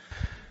yourself.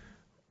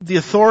 The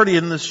authority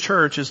in this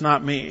church is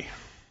not me.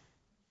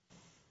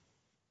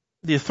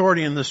 The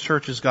authority in this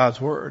church is God's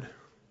Word.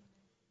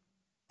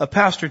 A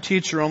pastor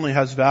teacher only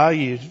has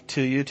value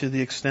to you to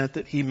the extent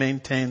that he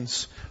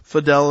maintains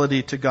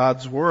fidelity to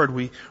God's Word.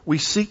 We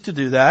seek to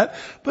do that,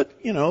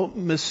 but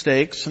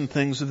mistakes and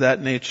things of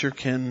that nature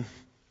can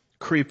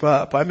creep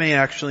up. I may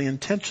actually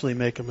intentionally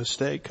make a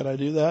mistake. Could I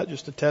do that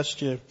just to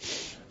test you,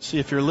 see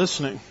if you're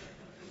listening?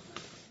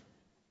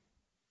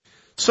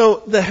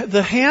 So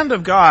the hand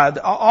of God,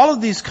 all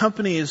of these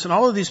companies and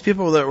all of these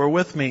people that were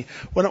with me,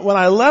 when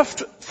I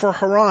left for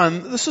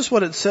Haran, this is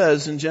what it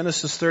says in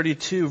Genesis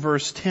 32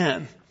 verse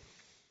 10.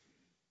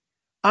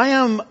 I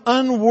am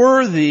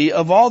unworthy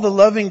of all the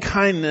loving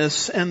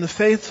kindness and the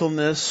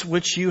faithfulness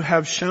which you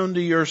have shown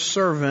to your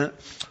servant,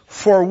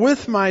 for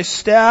with my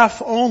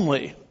staff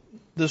only,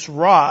 this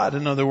rod,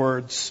 in other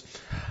words,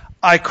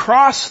 I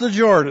crossed the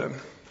Jordan,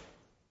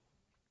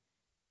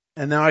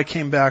 and now I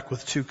came back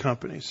with 2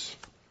 companies.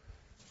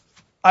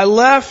 I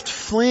left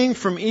fleeing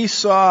from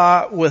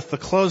Esau with the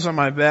clothes on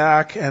my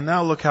back, and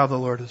now look how the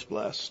Lord has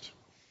blessed.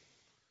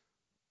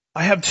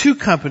 I have 2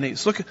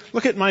 companies.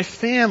 Look at my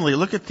family.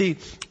 Look at the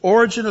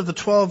origin of the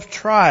 12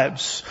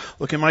 tribes.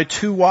 Look at my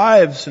 2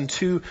 wives and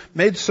 2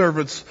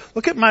 maidservants.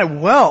 Look at my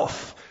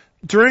wealth.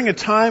 During a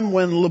time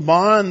when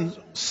Laban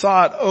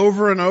sought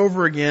over and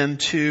over again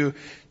to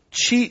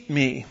cheat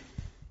me.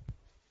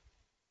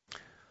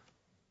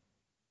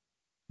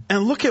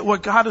 And look at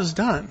what God has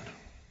done.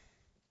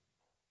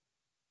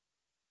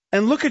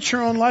 And look at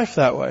your own life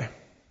that way.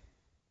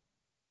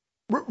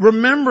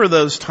 Remember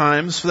those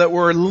times that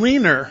were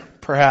leaner,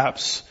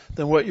 perhaps,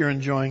 than what you're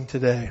enjoying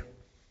today.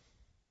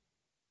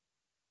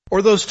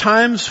 Or those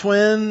times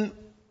when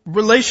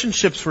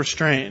relationships were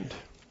strained.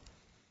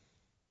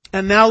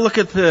 And now look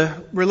at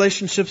the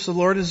relationships the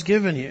Lord has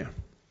given you.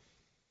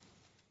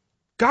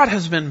 God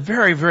has been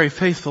very, very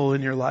faithful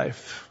in your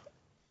life.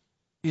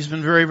 He's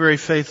been very, very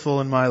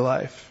faithful in my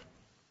life.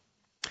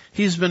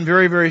 He's been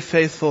very, very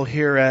faithful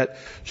here at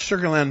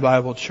Sugarland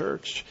Bible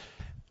Church.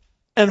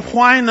 And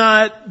why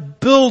not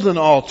build an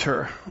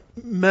altar,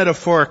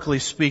 metaphorically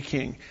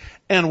speaking,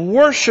 and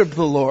worship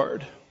the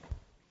Lord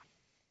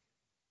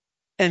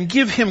and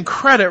give Him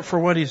credit for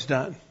what He's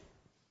done?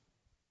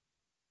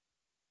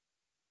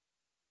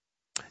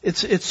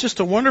 It's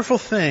just a wonderful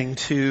thing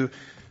to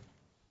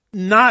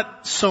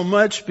not so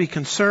much be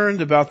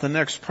concerned about the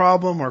next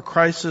problem or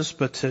crisis,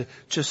 but to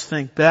just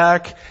think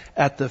back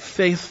at the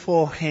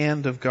faithful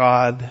hand of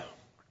God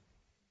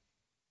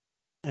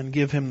and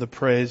give Him the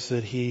praise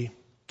that He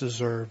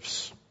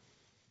deserves.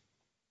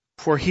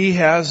 For He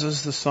has,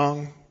 as the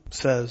song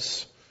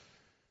says,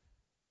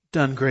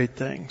 done great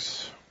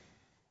things.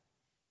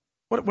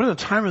 What a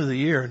time of the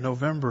year,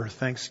 November,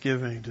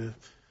 Thanksgiving,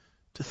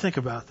 to think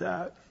about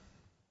that.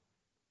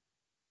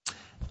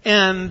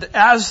 And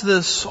as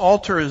this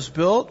altar is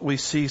built, we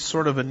see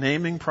sort of a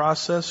naming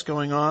process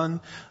going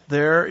on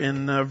there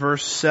in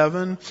verse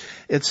 7.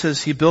 It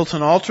says he built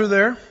an altar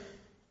there,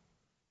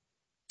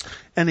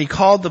 and he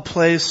called the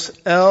place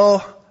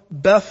El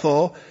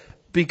Bethel,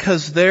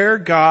 because there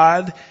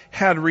God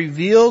had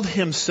revealed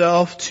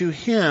Himself to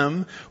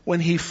him when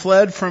he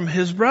fled from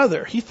his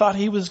brother. He thought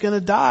he was going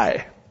to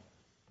die.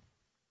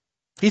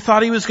 He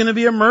thought he was going to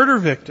be a murder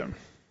victim.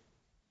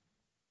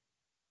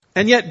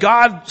 And yet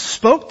God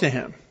spoke to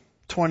him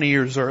 20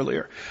 years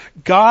earlier.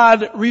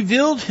 God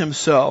revealed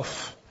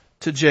Himself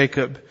to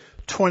Jacob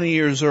 20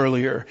 years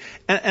earlier.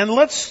 And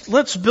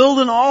let's build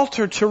an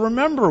altar to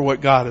remember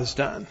what God has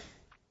done.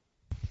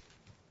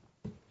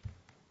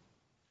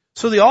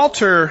 So the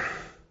altar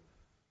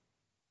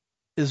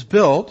is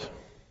built.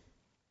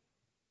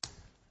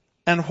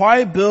 And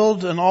why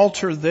build an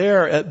altar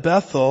there at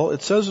Bethel?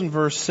 It says in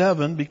verse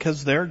 7,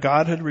 because there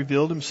God had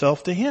revealed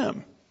Himself to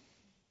him.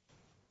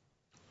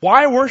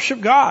 Why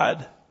worship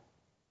God?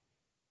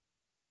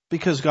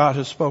 Because God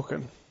has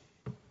spoken.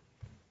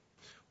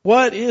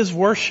 What is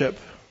worship?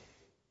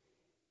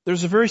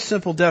 There's a very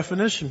simple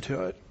definition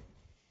to it.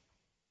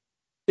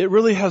 It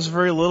really has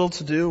very little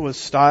to do with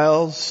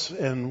styles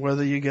and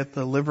whether you get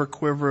the liver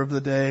quiver of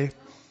the day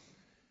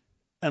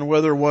and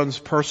whether one's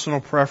personal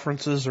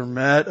preferences are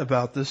met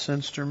about this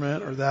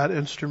instrument or that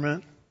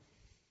instrument.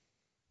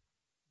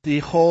 The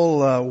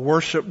whole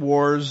worship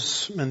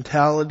wars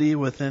mentality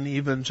within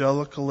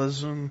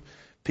evangelicalism,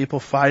 people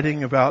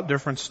fighting about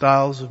different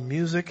styles of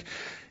music,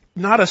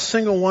 not a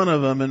single one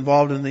of them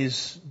involved in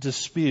these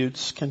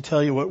disputes can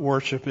tell you what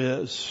worship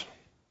is.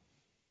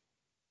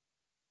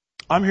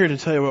 I'm here to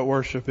tell you what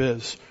worship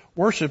is.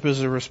 Worship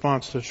is a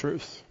response to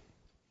truth.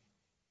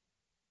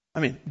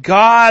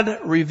 God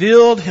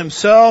revealed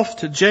himself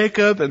to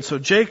Jacob, and so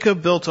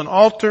Jacob built an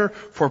altar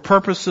for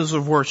purposes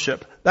of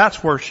worship.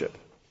 That's worship.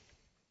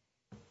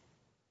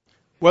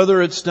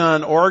 Whether it's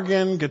done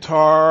organ,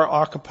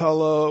 guitar, a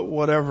cappella,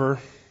 whatever,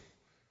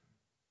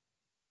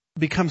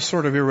 becomes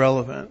sort of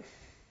irrelevant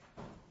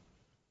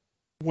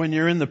when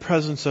you're in the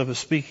presence of a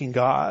speaking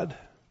God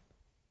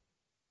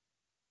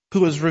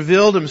who has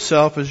revealed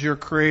himself as your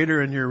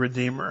creator and your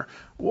redeemer.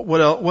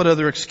 What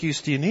other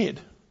excuse do you need?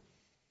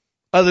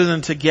 Other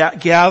than to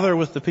gather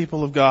with the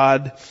people of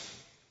God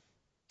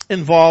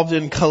involved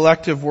in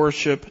collective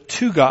worship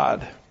to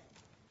God.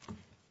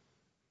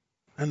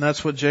 And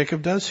that's what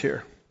Jacob does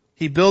here.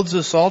 He builds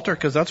this altar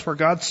because that's where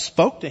God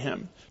spoke to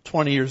him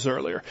 20 years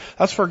earlier.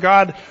 That's where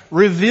God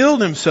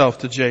revealed himself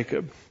to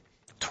Jacob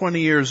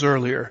 20 years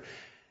earlier.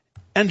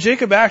 And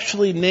Jacob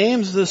actually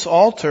names this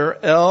altar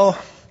El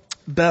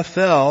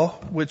Bethel,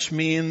 which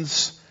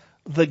means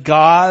the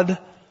God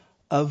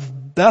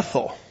of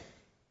Bethel.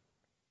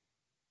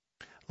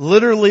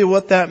 Literally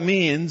what that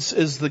means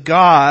is the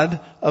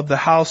God of the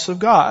house of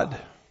God.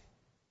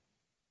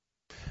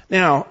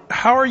 Now,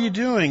 how are you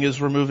doing as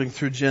we're moving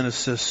through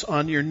Genesis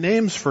on your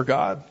names for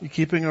God? You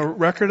keeping a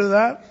record of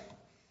that?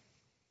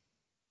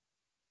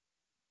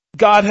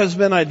 God has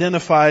been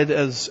identified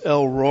as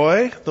El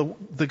Roy,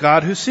 the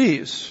God who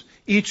sees.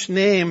 Each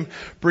name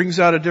brings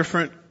out a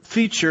different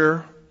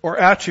feature or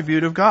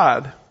attribute of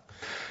God.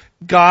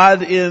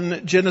 God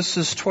in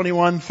Genesis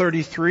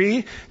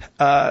 21:33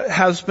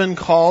 has been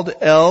called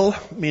El,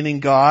 meaning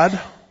God,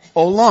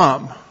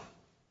 Olam,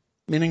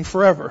 meaning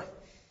forever.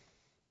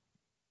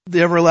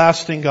 The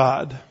everlasting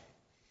God.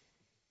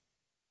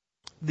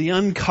 The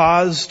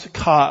uncaused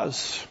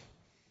cause.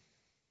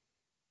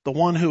 The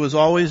one who has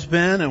always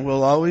been and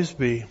will always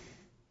be.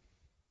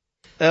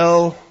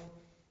 El,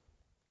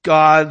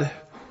 God,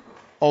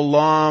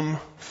 Olam,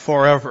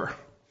 forever.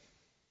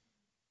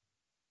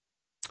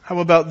 How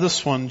about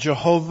this one?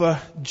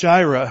 Jehovah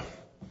Jireh.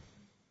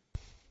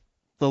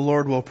 The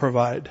Lord will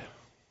provide.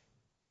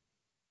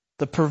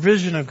 The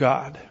provision of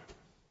God.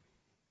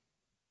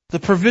 The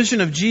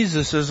provision of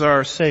Jesus as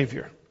our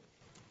Savior.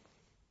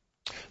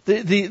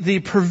 The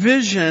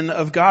provision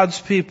of God's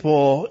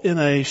people in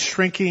a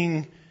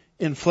shrinking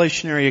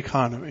inflationary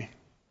economy.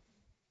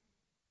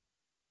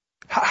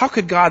 How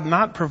could God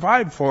not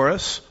provide for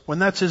us when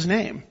that's His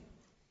name?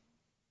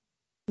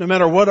 No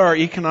matter what our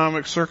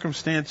economic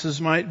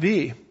circumstances might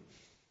be.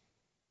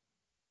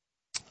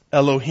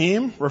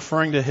 Elohim,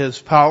 referring to His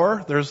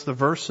power. There's the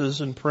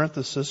verses in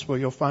parenthesis where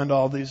you'll find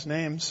all these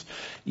names.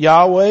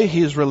 Yahweh,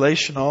 He's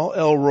relational.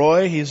 El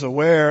Roy, He's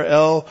aware.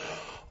 El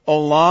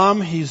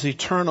Olam, He's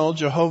eternal.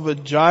 Jehovah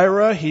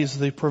Jireh, He's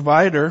the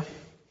provider.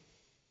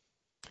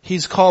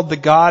 He's called the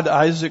God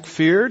Isaac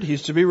feared.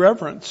 He's to be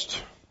reverenced.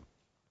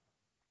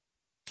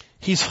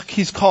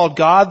 He's called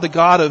God, the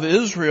God of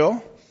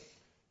Israel,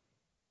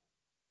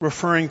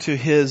 referring to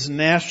His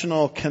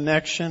national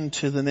connection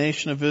to the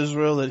nation of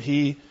Israel that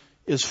He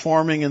is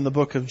forming in the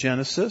book of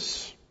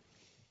Genesis.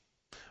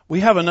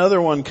 We have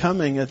another one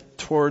coming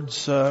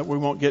towards, we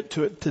won't get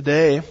to it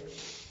today,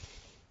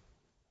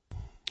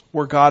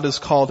 where God is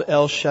called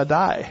El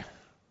Shaddai.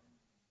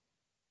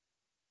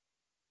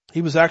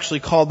 He was actually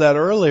called that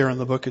earlier in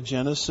the book of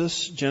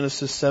Genesis,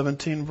 Genesis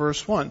 17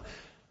 verse 1.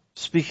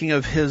 Speaking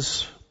of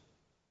His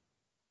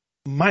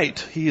might,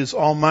 He is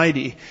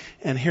almighty.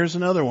 And here's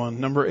another one,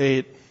 number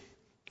 8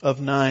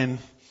 of 9.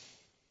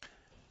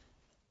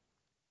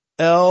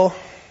 El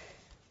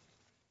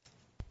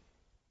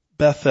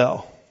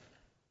Bethel,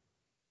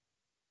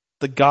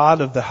 the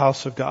God of the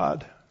house of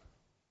God.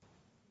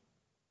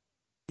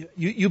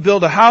 You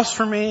build a house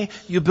for me,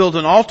 you build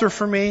an altar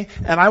for me,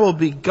 and I will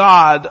be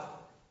God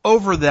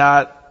over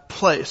that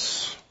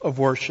place of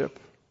worship.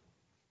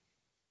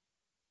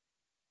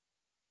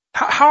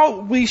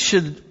 How we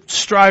should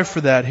strive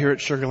for that here at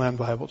Sugarland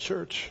Bible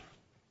Church.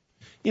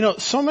 You know,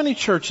 so many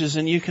churches,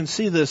 and you can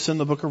see this in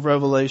the book of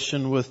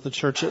Revelation with the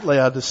church at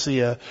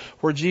Laodicea,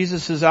 where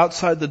Jesus is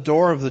outside the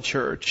door of the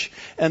church,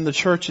 and the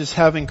church is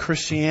having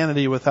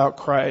Christianity without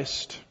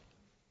Christ.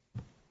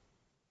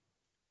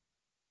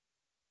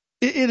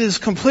 It is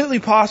completely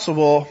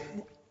possible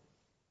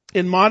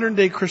in modern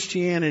day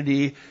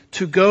Christianity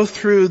to go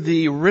through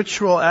the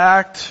ritual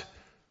act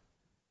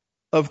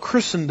of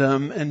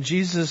Christendom and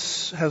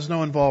Jesus has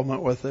no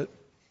involvement with it.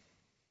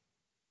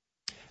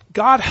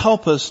 God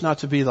help us not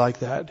to be like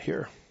that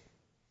here.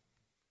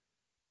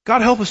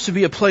 God help us to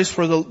be a place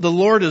where the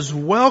Lord is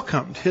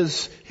welcomed.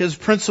 His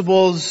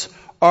principles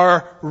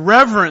are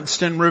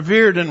reverenced and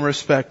revered and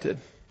respected.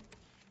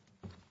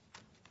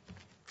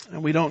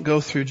 And we don't go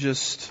through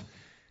just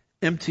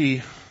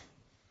empty,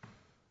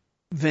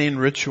 vain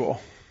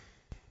ritual.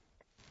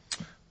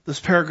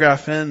 This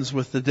paragraph ends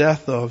with the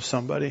death, though, of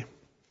somebody.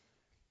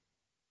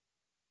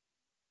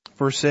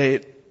 Verse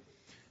 8.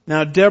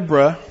 Now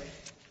Deborah,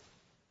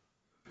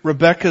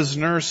 Rebekah's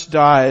nurse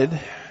died,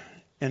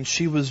 and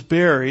she was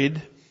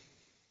buried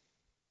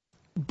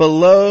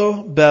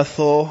below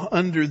Bethel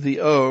under the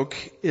oak.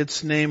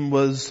 Its name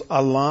was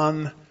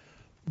Alan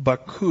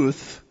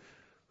Bakuth.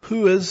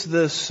 Who is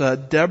this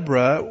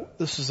Deborah?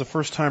 This is the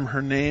first time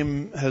her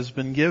name has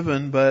been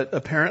given, but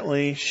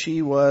apparently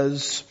she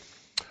was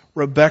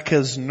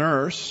Rebekah's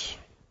nurse.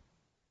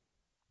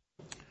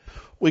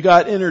 We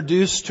got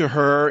introduced to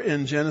her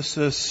in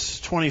Genesis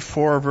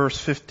 24 verse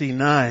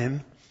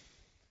 59.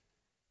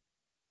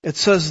 It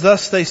says,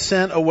 "Thus they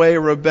sent away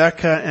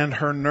Rebekah and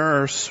her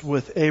nurse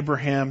with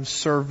Abraham's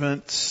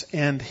servants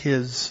and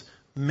his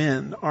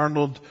men."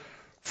 Arnold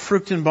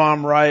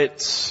Fruchtenbaum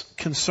writes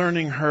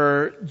concerning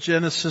her,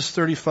 Genesis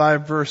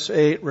 35 verse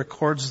 8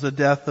 records the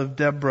death of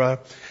Deborah.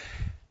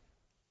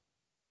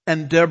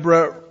 And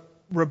Deborah,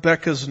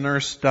 Rebekah's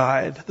nurse,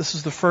 died. This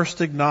is the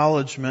first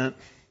acknowledgement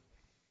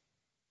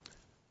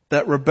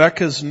that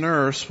Rebekah's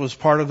nurse was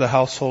part of the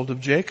household of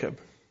Jacob.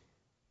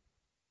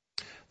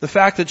 The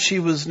fact that she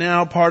was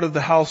now part of the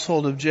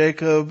household of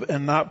Jacob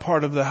and not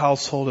part of the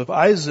household of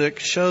Isaac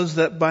shows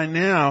that by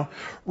now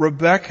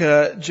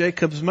Rebekah,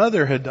 Jacob's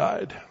mother, had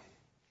died.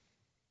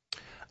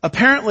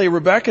 Apparently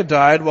Rebekah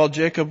died while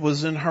Jacob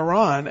was in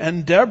Haran,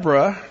 and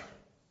Deborah,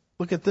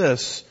 look at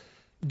this,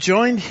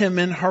 joined him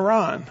in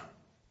Haran.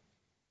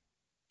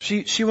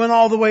 She went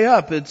all the way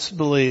up, it's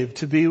believed,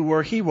 to be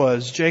where he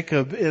was,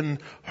 Jacob, in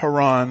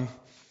Haran,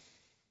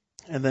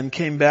 and then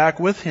came back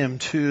with him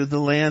to the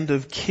land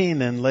of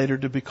Canaan, later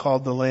to be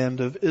called the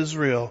land of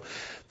Israel.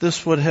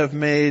 This would have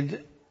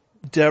made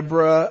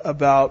Deborah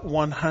about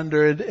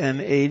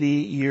 180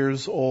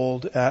 years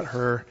old at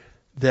her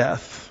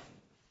death.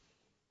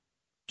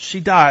 She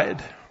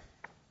died.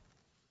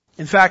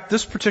 In fact,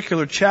 this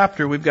particular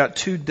chapter, we've got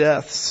two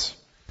deaths.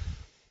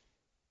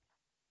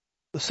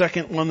 The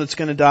second one that's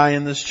going to die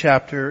in this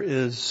chapter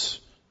is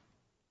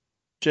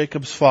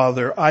Jacob's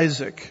father,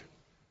 Isaac.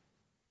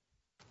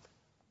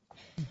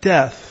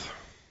 Death.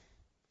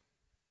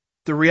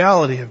 The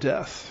reality of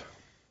death.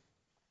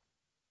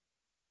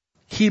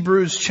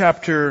 Hebrews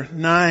chapter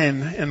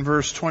 9 and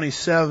verse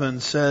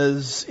 27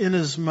 says,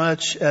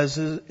 "Inasmuch as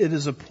it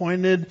is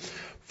appointed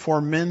for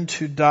men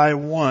to die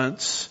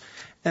once,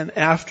 and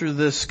after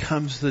this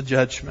comes the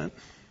judgment."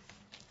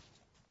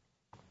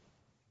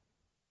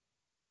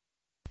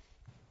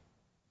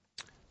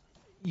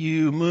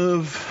 You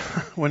move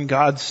when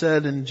God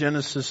said in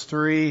Genesis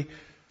 3,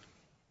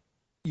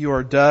 "You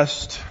are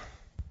dust.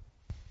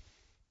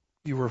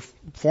 You were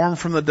formed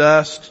from the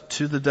dust.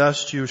 To the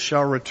dust you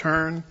shall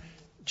return."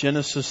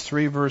 Genesis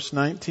 3 verse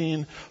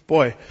 19.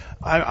 Boy,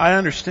 I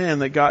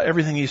understand that God,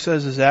 everything He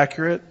says is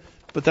accurate,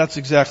 but that's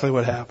exactly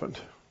what happened.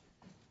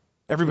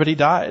 Everybody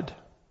died.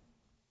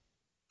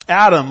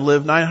 Adam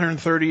lived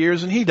 930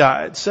 years and he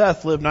died.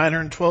 Seth lived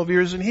 912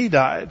 years and he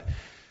died.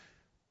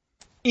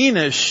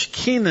 Enosh,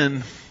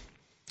 Kenan,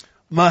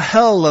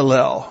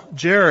 Mahalalel,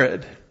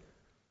 Jared.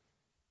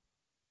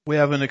 We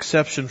have an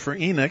exception for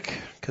Enoch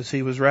because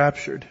he was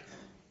raptured.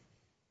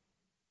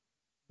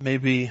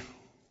 Maybe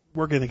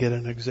we're going to get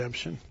an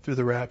exemption through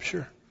the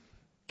rapture.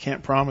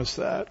 Can't promise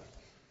that.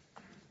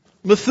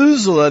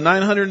 Methuselah,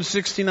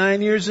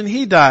 969 years and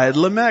he died.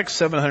 Lamech,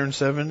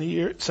 777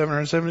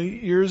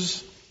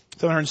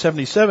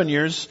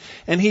 years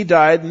and he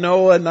died.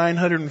 Noah,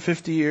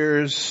 950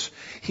 years.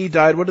 He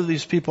died. What do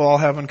these people all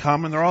have in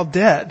common? They're all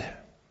dead.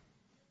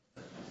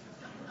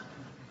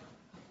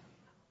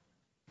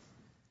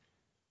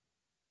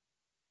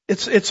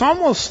 It's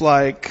almost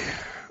like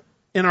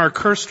in our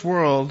cursed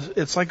world,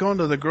 it's like going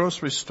to the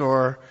grocery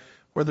store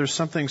where there's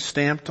something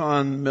stamped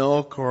on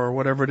milk or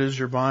whatever it is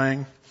you're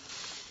buying,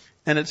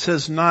 and it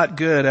says not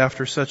good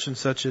after such and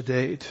such a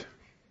date,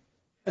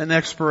 an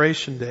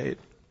expiration date.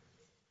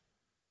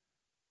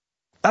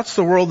 That's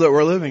the world that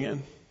we're living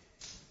in.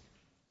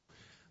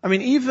 I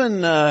mean,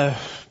 even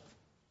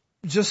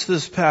just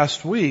this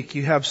past week,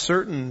 you have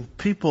certain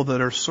people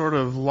that are sort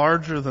of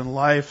larger than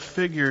life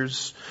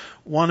figures.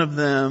 One of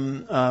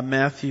them,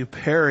 Matthew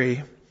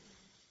Perry,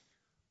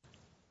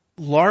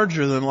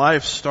 larger than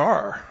life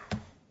star.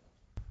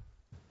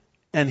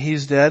 And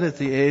he's dead at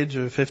the age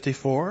of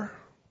 54.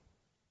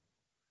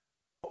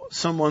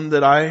 Someone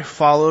that I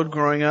followed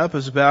growing up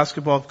as a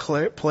basketball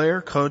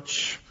player,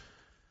 Coach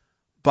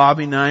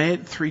Bobby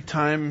Knight,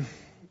 3-time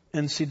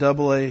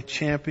NCAA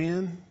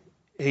champion,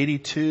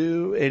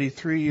 82,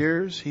 83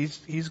 years.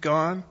 He's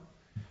gone.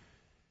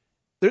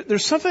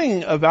 There's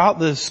something about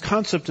this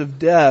concept of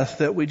death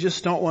that we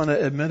just don't want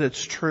to admit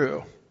it's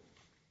true.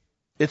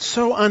 It's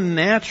so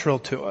unnatural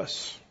to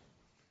us.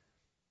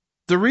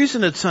 The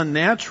reason it's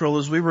unnatural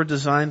is we were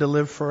designed to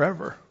live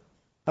forever.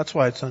 That's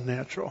why it's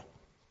unnatural.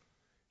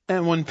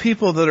 And when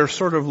people that are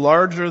sort of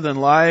larger than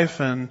life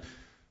and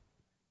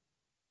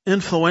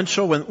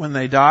influential, when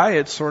they die,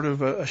 it's sort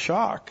of a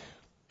shock.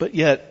 But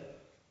yet,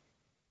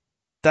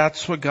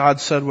 that's what God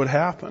said would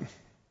happen.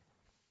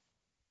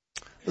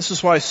 This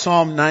is why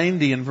Psalm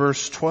 90 in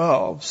verse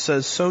 12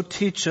 says, "So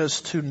teach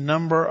us to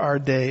number our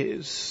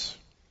days,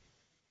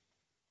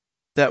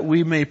 that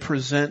we may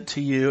present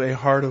to you a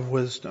heart of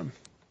wisdom."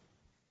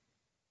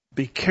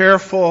 Be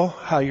careful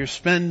how you're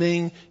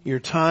spending your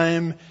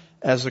time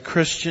as a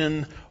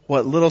Christian,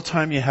 what little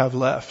time you have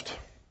left.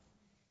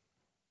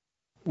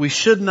 We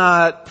should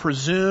not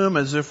presume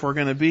as if we're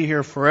going to be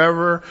here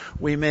forever.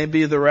 We may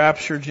be the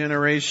rapture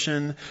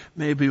generation.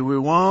 Maybe we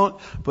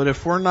won't. But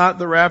if we're not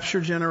the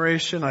rapture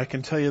generation, I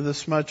can tell you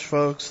this much,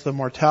 folks, the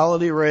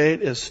mortality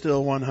rate is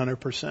still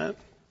 100%.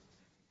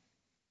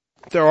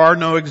 There are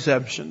no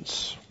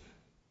exemptions.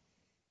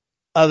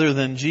 Other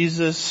than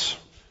Jesus,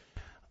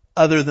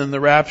 other than the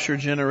rapture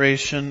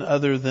generation,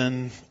 other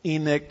than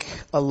Enoch,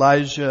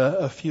 Elijah,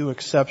 a few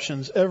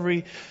exceptions.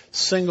 Every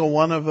single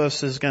one of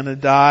us is going to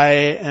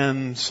die,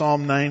 and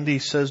Psalm 90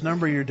 says,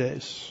 number your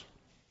days.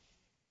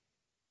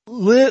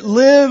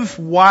 Live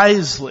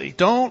wisely.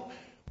 Don't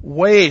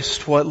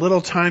waste what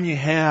little time you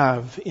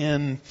have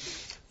in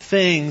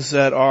things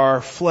that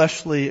are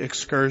fleshly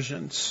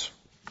excursions.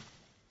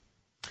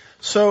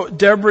 So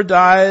Deborah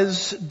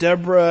dies.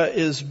 Deborah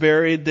is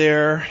buried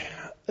there.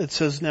 It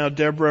says now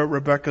Deborah,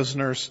 Rebekah's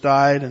nurse,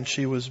 died and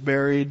she was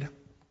buried,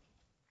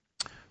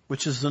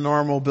 which is the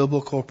normal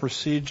biblical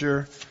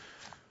procedure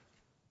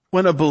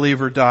when a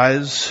believer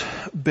dies,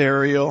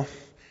 burial.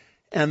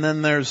 And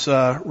then there's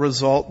a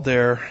result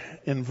there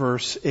in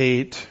verse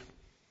 8.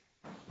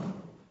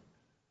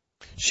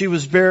 She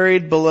was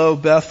buried below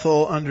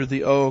Bethel under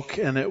the oak,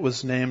 and it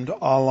was named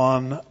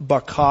Allon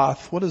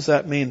Bakoth. What does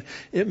that mean?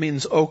 It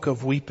means oak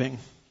of weeping.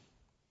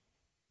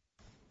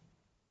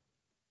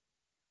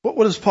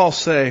 What does Paul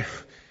say?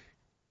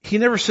 He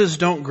never says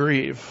don't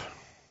grieve.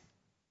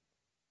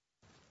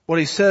 What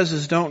he says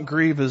is don't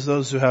grieve as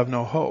those who have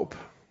no hope.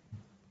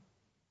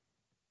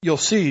 You'll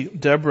see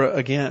Deborah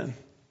again.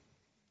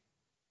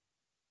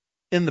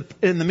 In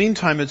the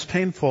meantime, it's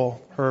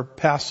painful, her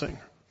passing,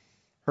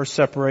 her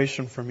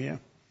separation from you.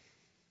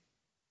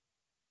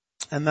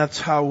 And that's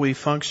how we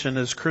function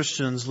as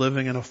Christians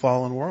living in a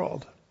fallen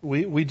world.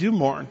 We do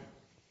mourn.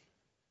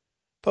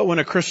 But when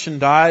a Christian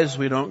dies,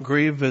 we don't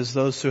grieve as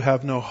those who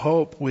have no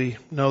hope. We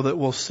know that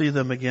we'll see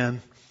them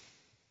again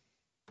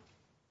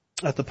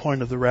at the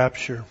point of the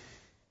rapture.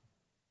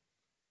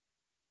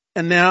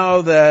 And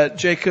now that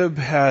Jacob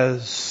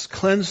has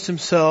cleansed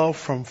himself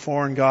from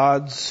foreign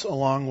gods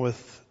along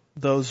with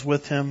those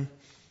with him,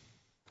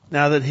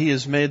 now that he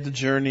has made the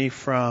journey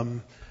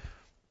from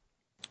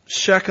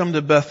Shechem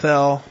to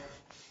Bethel,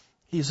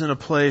 he's in a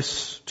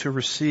place to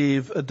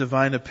receive a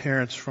divine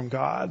appearance from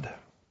God.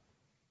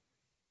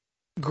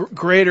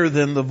 Greater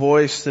than the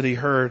voice that he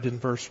heard in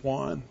verse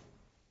 1,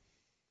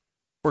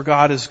 where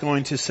God is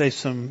going to say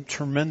some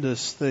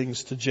tremendous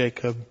things to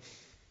Jacob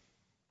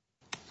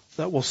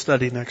that we'll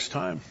study next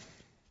time.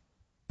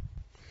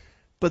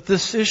 But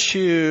this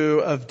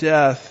issue of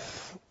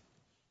death,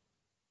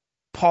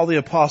 Paul the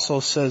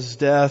Apostle says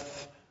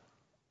death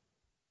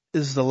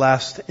is the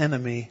last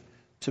enemy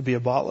to be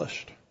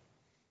abolished.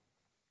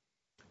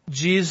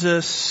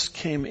 Jesus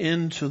came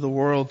into the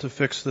world to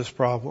fix this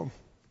problem.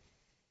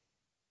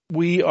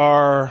 We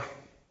are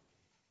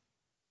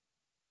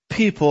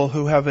people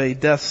who have a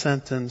death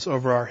sentence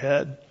over our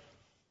head.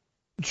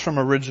 It's from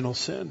original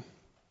sin.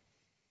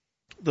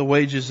 The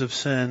wages of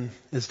sin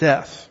is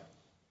death.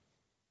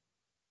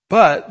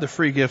 But the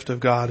free gift of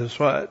God is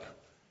what?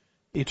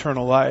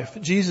 Eternal life.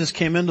 Jesus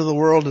came into the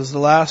world as the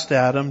last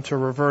Adam to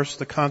reverse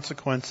the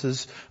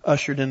consequences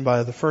ushered in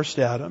by the first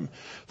Adam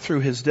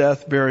through his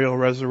death, burial,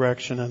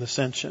 resurrection, and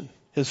ascension.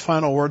 His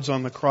final words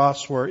on the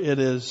cross were, "It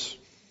is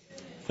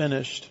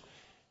finished."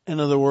 In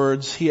other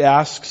words, he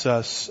asks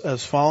us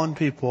as fallen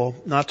people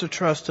not to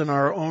trust in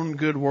our own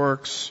good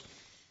works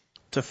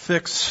to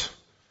fix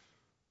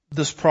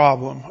this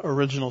problem,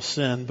 original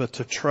sin, but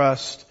to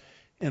trust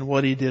in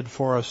what he did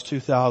for us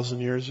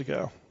 2,000 years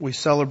ago. We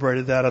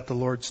celebrated that at the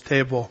Lord's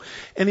table.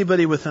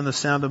 Anybody within the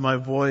sound of my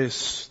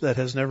voice that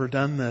has never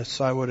done this,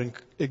 I would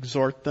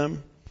exhort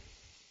them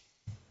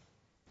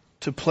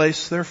to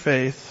place their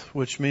faith,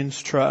 which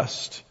means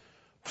trust,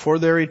 for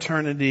their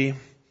eternity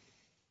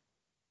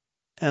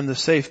and the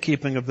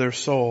safekeeping of their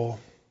soul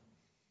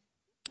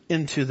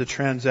into the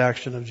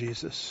transaction of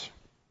Jesus.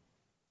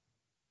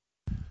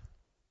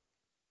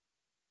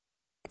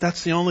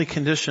 That's the only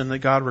condition that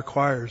God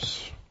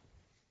requires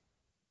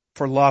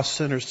for lost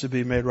sinners to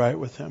be made right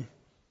with him.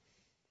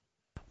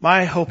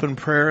 My hope and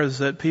prayer is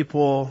that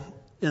people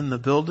in the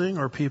building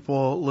or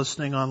people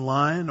listening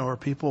online or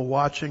people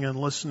watching and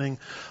listening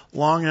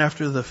long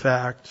after the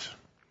fact,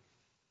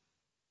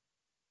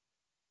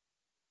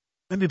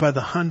 maybe by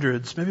the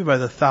hundreds, maybe by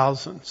the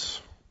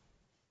thousands,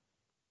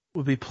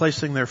 will be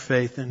placing their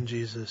faith in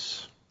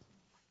Jesus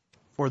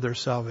for their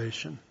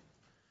salvation.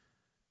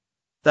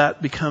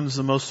 That becomes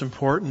the most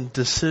important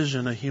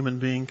decision a human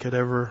being could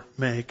ever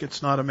make.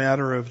 It's not a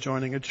matter of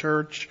joining a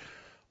church,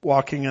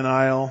 walking an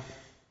aisle,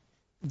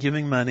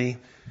 giving money.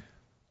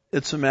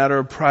 It's a matter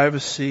of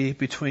privacy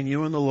between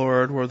you and the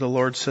Lord, where the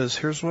Lord says,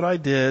 here's what I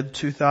did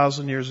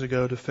 2,000 years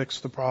ago to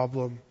fix the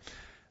problem.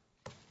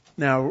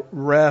 Now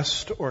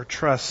rest or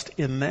trust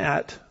in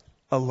that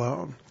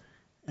alone.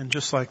 And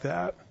just like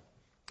that,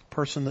 the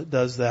person that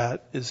does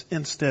that is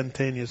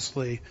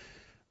instantaneously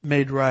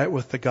made right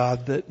with the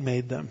God that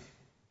made them.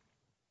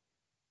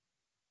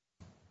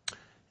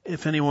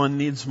 If anyone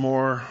needs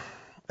more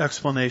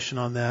explanation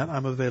on that,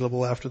 I'm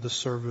available after the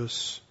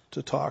service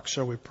to talk.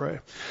 Shall we pray?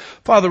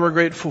 Father, we're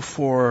grateful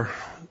for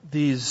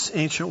these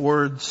ancient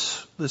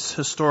words, this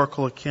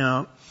historical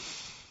account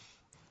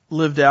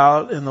lived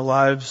out in the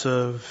lives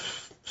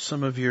of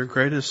some of your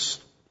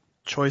greatest,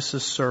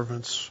 choicest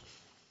servants.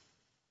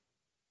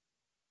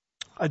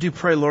 I do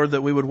pray, Lord,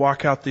 that we would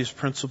walk out these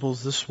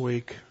principles this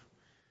week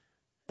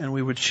and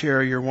we would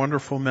share your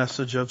wonderful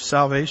message of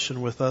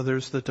salvation with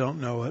others that don't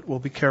know it. We'll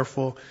be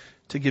careful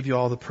to give you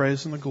all the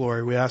praise and the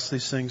glory. We ask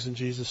these things in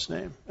Jesus'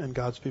 name. And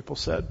God's people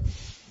said,